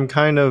thing, I'm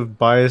kind of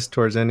biased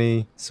towards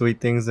any sweet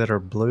things that are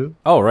blue.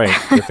 Oh, right.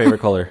 Your favorite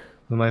color.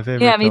 My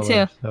favorite. Yeah, me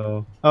color. too.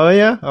 So, oh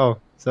yeah. Oh,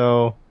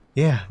 so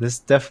yeah, this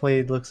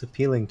definitely looks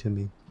appealing to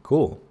me.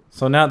 Cool.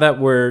 So now that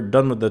we're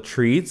done with the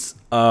treats,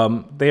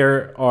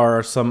 there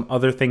are some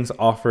other things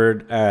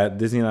offered at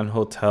Disneyland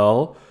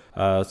Hotel.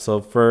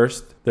 So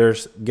first,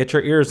 there's Get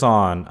Your Ears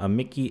On, a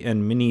Mickey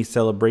and Minnie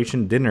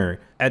celebration dinner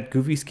at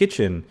Goofy's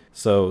Kitchen.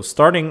 So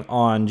starting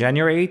on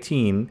January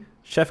 18,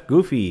 Chef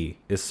Goofy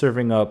is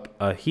serving up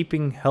a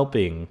heaping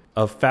helping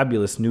of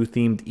fabulous new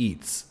themed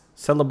eats,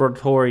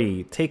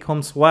 celebratory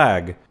take-home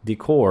swag,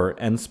 decor,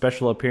 and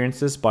special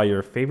appearances by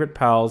your favorite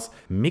pals,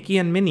 Mickey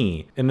and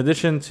Minnie. In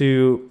addition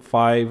to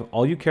 5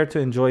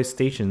 all-you-care-to-enjoy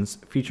stations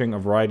featuring a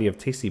variety of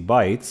tasty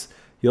bites,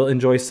 you'll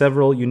enjoy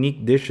several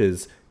unique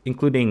dishes,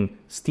 including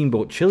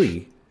Steamboat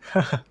Chili,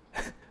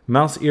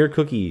 mouse ear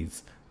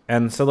cookies,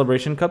 and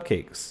celebration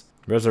cupcakes.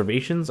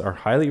 Reservations are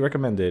highly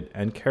recommended,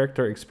 and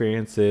character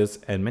experiences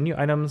and menu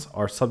items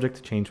are subject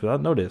to change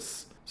without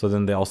notice. So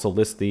then they also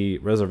list the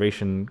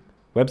reservation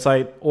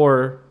website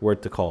or where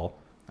to call.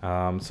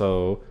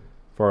 So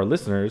for our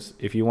listeners,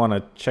 if you want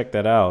to check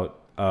that out,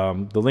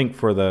 the link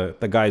for the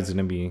guide is going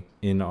to be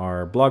in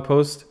our blog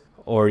post,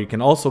 or you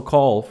can also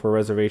call for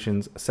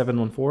reservations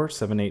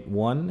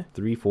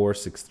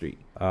 714-781-3463.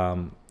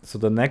 So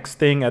the next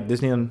thing at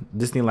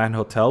Disneyland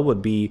Hotel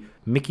would be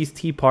Mickey's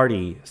Tea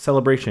Party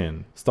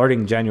celebration.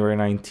 Starting January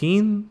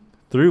 19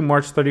 through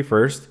March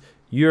 31st,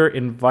 you're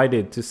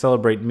invited to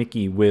celebrate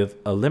Mickey with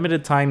a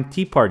limited time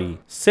tea party.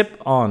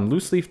 Sip on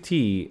loose leaf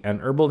tea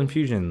and herbal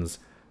infusions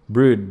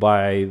brewed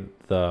by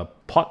the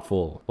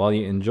potful while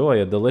you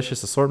enjoy a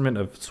delicious assortment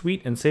of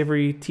sweet and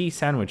savory tea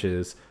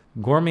sandwiches,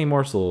 gourmet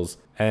morsels,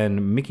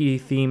 and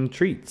Mickey-themed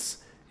treats.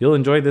 You'll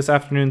enjoy this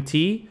afternoon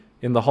tea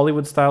in the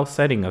Hollywood-style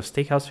setting of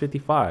Steakhouse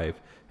 55.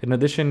 In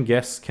addition,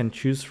 guests can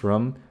choose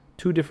from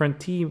 2 different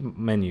tea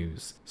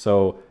menus.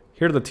 So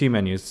here are the tea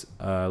menus,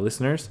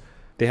 listeners.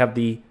 They have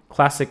the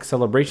classic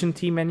celebration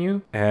tea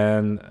menu,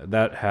 and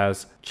that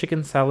has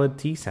chicken salad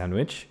tea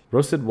sandwich,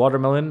 roasted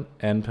watermelon,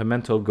 and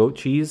pimento goat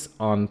cheese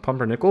on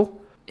pumpernickel.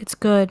 It's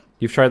good.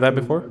 You've tried that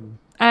before?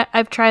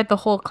 I've tried the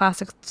whole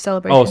classic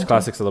celebration. Oh, it's too.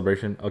 classic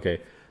celebration. Okay.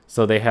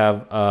 So they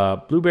have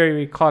blueberry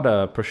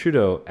ricotta,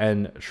 prosciutto,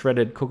 and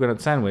shredded coconut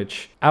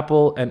sandwich,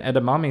 apple and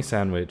edamame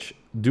sandwich,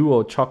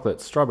 duo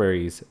chocolate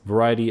strawberries,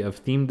 variety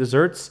of themed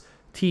desserts,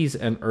 teas,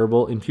 and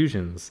herbal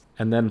infusions.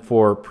 And then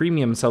for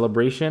premium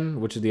celebration,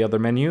 which is the other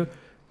menu,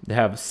 they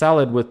have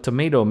salad with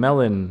tomato,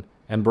 melon,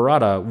 and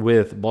burrata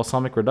with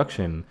balsamic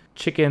reduction,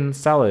 chicken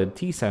salad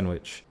tea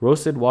sandwich,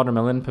 roasted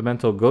watermelon,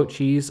 pimento goat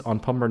cheese on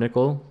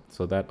pumpernickel,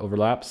 so that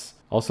overlaps.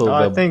 Also,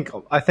 I think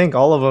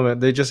all of them.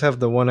 They just have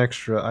the one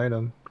extra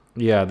item.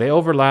 yeah, they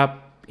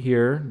overlap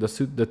here,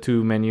 the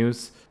 2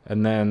 menus.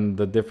 and then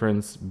the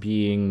difference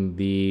being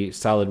the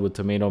salad with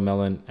tomato,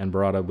 melon, and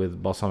burrata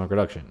with balsamic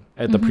reduction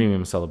at the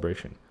premium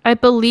celebration. I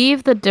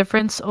believe the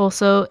difference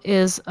also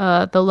is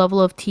the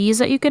level of teas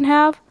that you can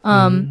have,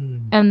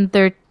 and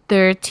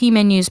their tea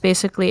menus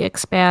basically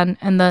expand,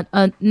 and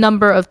the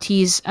number of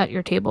teas at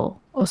your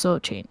table also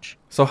change.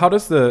 So how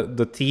does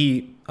the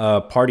tea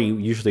party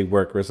usually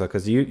work, Rissa?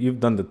 Because you've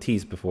done the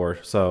teas before.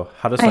 So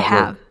how does that I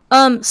have.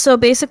 work? So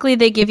basically,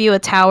 they give you a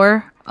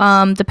tower.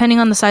 Depending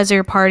on the size of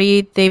your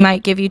party, they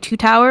might give you 2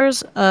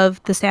 towers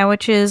of the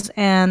sandwiches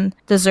and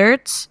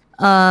desserts.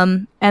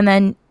 And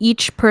then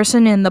each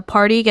person in the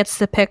party gets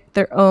to pick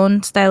their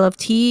own style of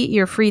tea.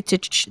 You're free to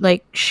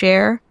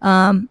share.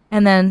 And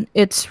then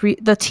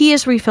the tea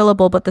is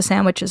refillable, but the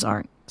sandwiches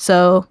aren't.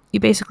 So you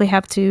basically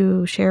have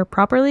to share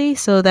properly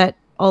so that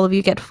all of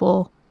you get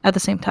full at the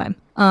same time.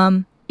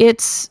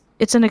 It's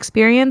an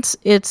experience.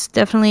 It's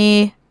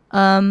definitely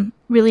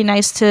really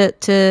nice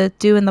to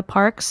do in the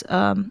parks,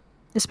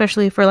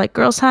 especially for like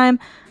girls' time.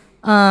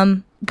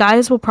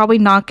 Guys will probably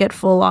not get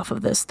full off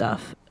of this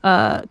stuff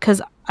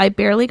because I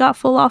barely got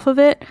full off of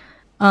it.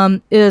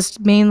 It was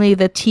mainly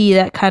the tea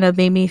that kind of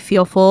made me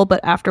feel full, but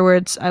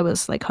afterwards I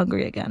was like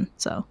hungry again.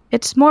 So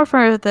it's more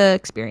for the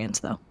experience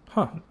though.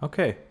 Huh.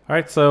 Okay. All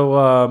right.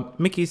 So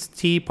Mickey's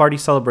Tea Party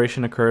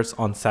Celebration occurs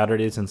on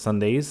Saturdays and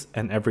Sundays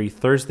and every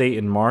Thursday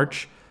in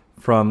March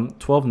from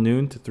 12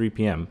 noon to 3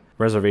 p.m.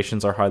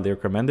 Reservations are highly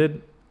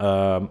recommended.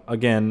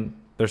 Again,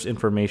 there's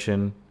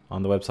information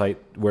on the website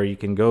where you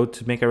can go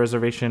to make a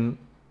reservation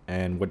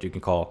and what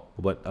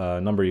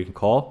number you can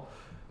call.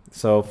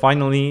 So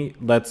finally,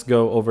 let's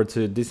go over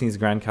to Disney's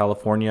Grand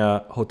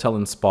California Hotel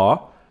and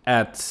Spa.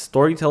 At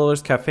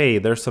Storytellers Cafe,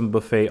 there's some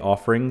buffet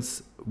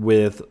offerings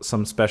with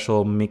some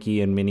special Mickey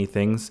and Minnie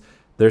things.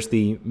 There's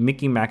the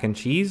Mickey Mac and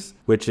Cheese,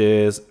 which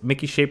is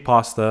Mickey-shaped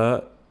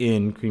pasta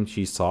in cream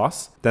cheese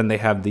sauce. Then they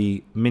have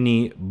the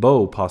Mini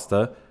Bow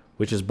Pasta,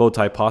 which is bow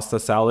tie pasta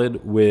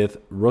salad with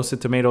roasted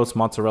tomatoes,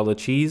 mozzarella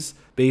cheese,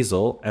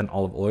 basil, and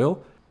olive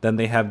oil. Then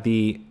they have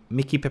the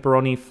Mickey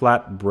Pepperoni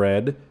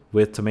Flatbread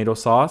with tomato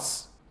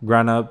sauce,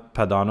 grana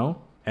padano,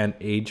 and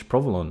aged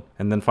provolone.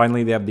 And then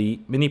finally, they have the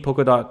Mini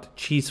Polka Dot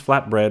Cheese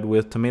Flatbread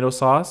with tomato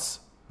sauce,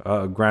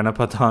 grana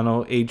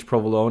padano, aged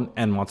provolone,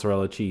 and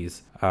mozzarella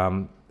cheese.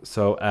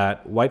 So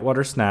at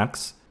Whitewater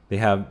Snacks, they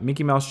have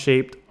Mickey Mouse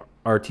shaped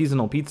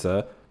artisanal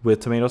pizza with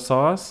tomato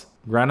sauce,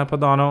 grana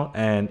padano,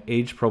 and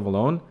aged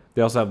provolone.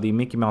 They also have the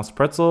Mickey Mouse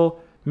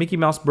pretzel, Mickey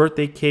Mouse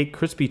birthday cake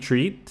crispy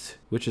treat,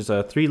 which is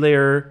a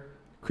 3-layer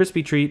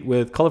crispy treat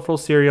with colorful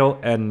cereal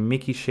and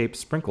Mickey shaped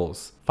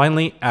sprinkles.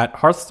 Finally, at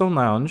Hearthstone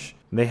Lounge,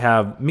 they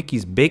have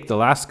Mickey's Baked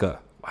Alaska.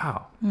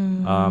 Wow.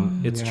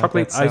 It's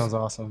chocolate that sounds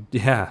awesome.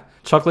 Yeah.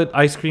 Chocolate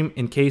ice cream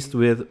encased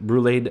with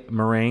brulee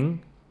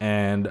meringue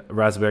and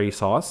raspberry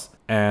sauce.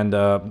 And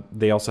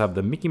they also have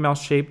the Mickey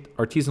Mouse shaped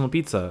artisanal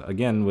pizza,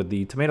 again with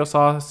the tomato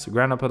sauce,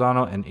 grana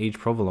padano, and aged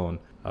provolone.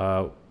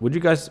 Would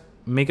you guys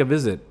make a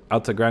visit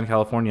out to Grand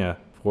California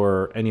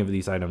for any of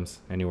these items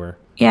anywhere?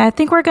 Yeah, I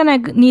think we're gonna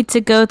need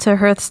to go to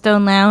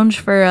Hearthstone Lounge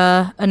for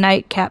a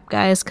nightcap,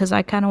 guys, because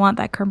I kind of want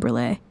that creme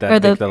brulee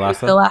That the baked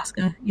Alaska?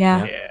 Alaska.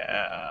 Yeah.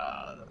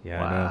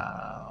 Yeah, I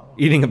know.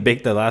 Eating a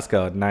baked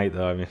Alaska at night,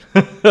 though, I mean.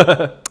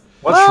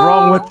 What's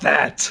wrong with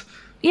that?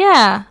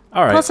 Yeah.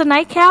 All right. Plus a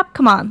nightcap.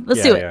 Come on,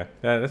 let's do it.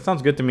 Yeah, that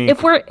sounds good to me.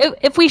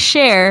 If we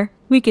share,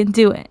 we can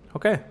do it.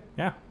 Okay,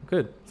 yeah,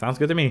 good. Sounds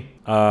good to me.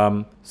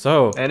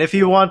 So And if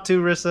you want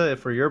to, Rissa,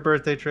 for your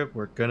birthday trip,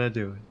 we're gonna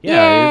do it.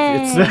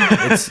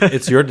 yeah,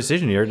 it's your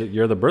decision.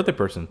 You're the birthday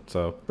person,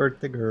 so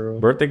Birthday girl.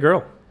 birthday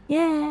girl.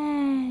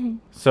 Yay!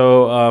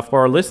 So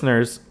for our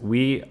listeners,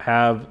 we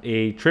have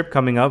a trip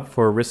coming up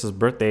for Rissa's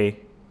birthday.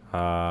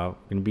 We're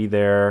gonna be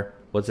there.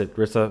 What's it,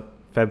 Rissa?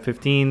 Feb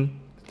 15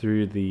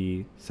 through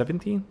the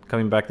 17th,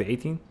 coming back the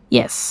 18th.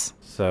 Yes.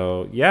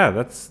 So yeah,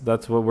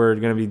 that's what we're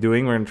gonna be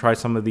doing. We're gonna try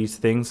some of these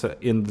things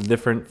in the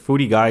different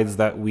foodie guides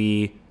that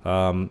we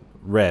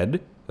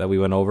read, that we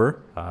went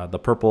over, the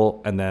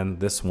purple and then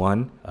this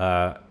one.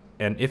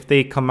 And if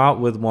they come out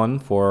with one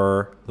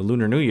for the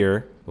Lunar New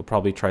Year, we'll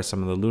probably try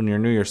some of the Lunar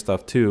New Year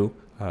stuff too.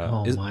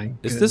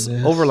 Is this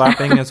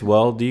overlapping as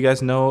well? Do you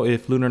guys know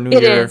if Lunar New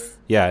It Year? is.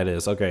 Yeah, it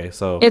is. Okay,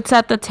 so It's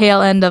at the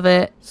tail end of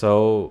it.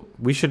 so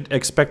we should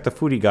expect the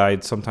foodie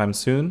guide sometime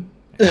soon.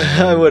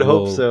 I would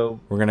hope so.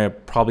 We're gonna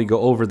probably go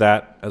over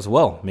that as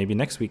well, maybe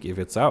next week if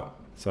it's out.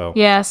 So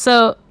Yeah,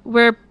 so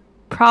we're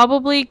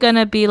probably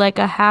gonna be like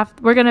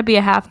we're gonna be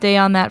a half day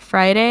on that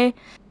Friday.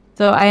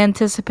 So I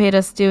anticipate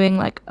us doing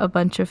like a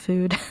bunch of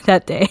food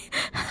that day.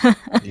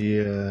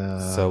 Yeah.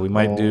 So we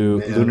might do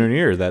man. Lunar New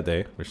Year that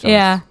day. Which sounds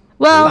Yeah.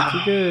 Well,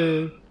 pretty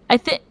good. I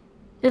think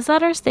is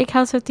that our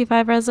Steakhouse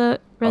 55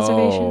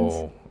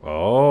 reservations?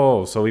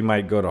 Oh, so we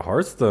might go to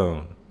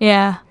Hearthstone.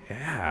 Yeah,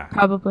 Yeah.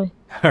 probably.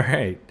 All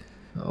right.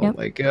 Oh Yep.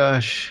 my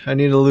gosh. I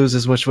need to lose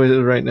as much weight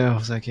right now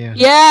as I can.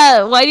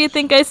 Yeah, why do you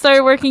think I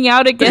started working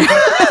out again?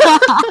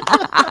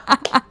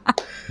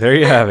 There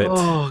you have it.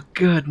 Oh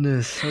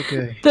goodness.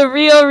 Okay. The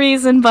real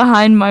reason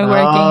behind my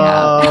working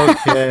out.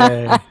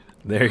 Okay.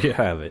 There you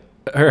have it.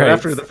 All right.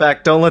 After the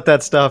fact, don't let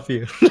that stop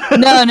you.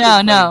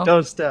 No.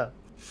 Don't stop.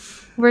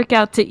 Work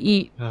out to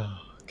eat. Oh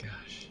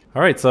gosh.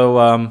 All right,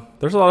 so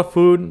there's a lot of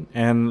food,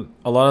 and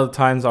a lot of the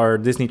times our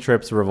Disney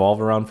trips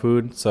revolve around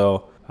food.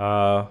 So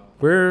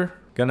we're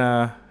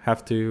gonna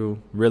have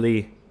to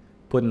really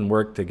put in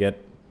work to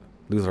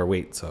lose our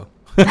weight. So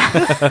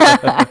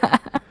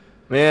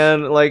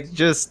Man, like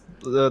just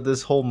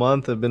this whole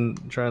month, I've been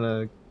trying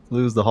to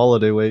lose the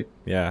holiday weight,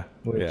 yeah,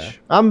 which yeah,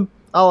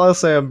 I'll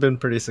say I've been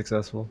pretty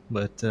successful.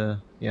 But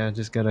yeah,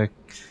 just gotta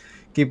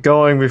keep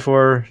going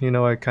before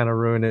I kind of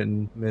ruin it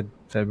in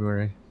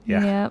mid-February.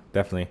 yeah, Yep.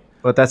 definitely.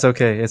 But that's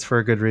okay. It's for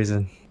a good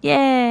reason.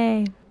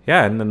 Yay.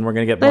 Yeah, and then we're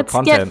gonna get more Let's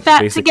content. get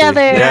fat basically.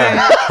 together.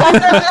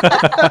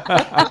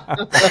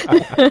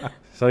 Yeah.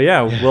 So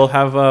yeah, we'll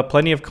have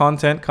plenty of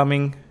content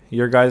coming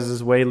your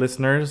guys' way,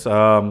 listeners,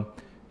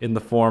 in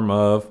the form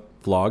of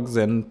vlogs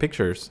and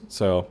pictures.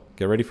 So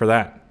get ready for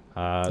that.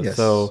 Yes.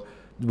 So,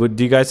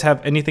 do you guys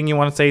have anything you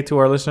want to say to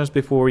our listeners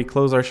before we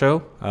close our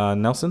show,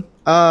 Nelson?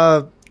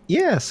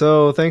 Yeah.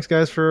 So thanks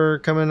guys for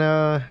coming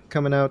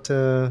out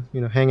to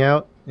hang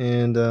out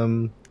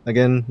and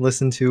again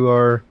listen to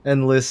our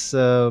endless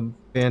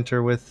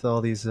banter with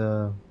all these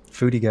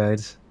foodie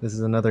guides. This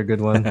is another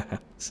good one.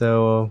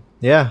 So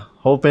yeah,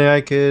 hoping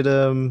I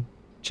could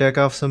check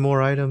off some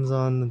more items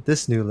on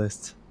this new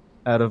list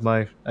out of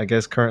my, I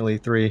guess, currently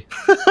 3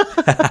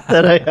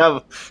 that I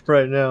have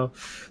right now.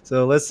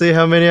 So let's see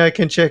how many I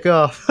can check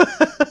off.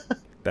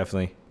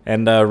 Definitely.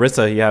 And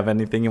Rissa, you have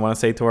anything you want to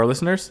say to our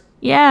listeners?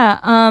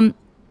 Yeah.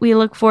 We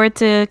look forward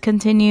to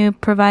continue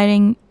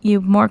providing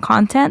you more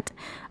content.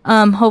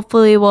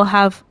 Hopefully we'll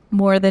have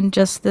more than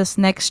just this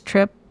next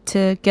trip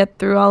to get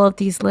through all of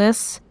these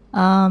lists.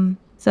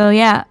 So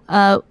yeah,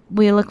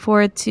 we look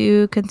forward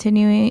to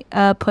continuing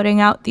putting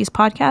out these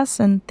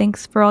podcasts, and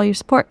thanks for all your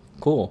support.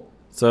 Cool.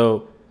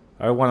 So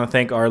I want to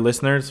thank our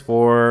listeners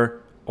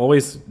for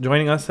always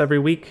joining us every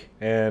week.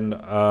 And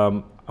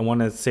I want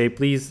to say,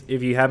 please,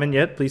 if you haven't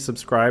yet, please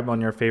subscribe on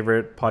your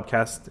favorite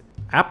podcast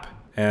app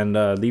and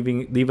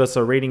leave us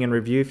a rating and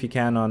review if you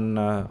can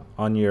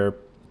on your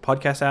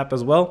podcast app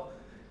as well.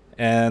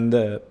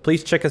 And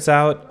please check us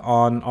out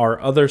on our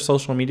other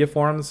social media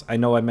forums. I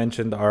know I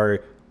mentioned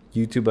our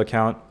YouTube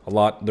account a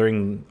lot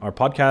during our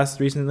podcast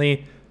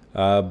recently,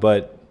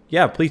 but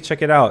yeah, please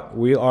check it out.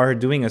 We are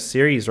doing a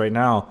series right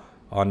now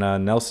on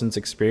Nelson's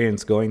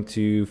experience going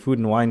to Food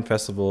and Wine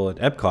Festival at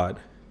Epcot.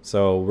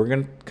 So we're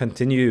going to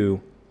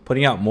continue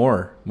putting out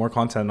more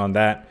content on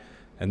that.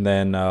 And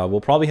then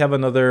we'll probably have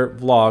another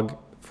vlog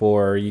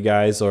for you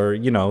guys, or,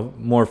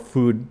 more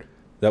food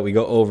that we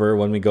go over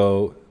when we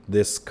go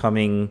this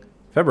coming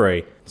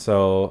February.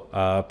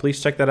 So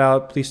please check that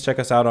out. Please check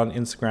us out on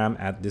Instagram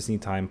at Disney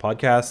Time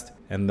Podcast.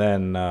 And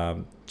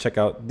then check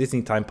out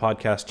Disney Time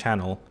Podcast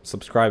channel.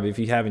 Subscribe if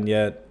you haven't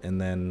yet. And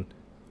then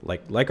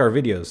like our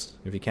videos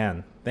if you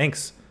can.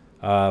 Thanks.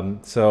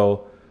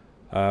 So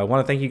I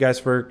want to thank you guys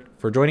for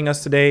joining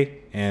us today.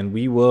 And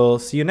we will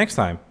see you next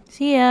time.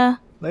 See ya.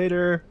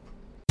 Later.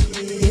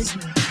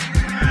 Disney.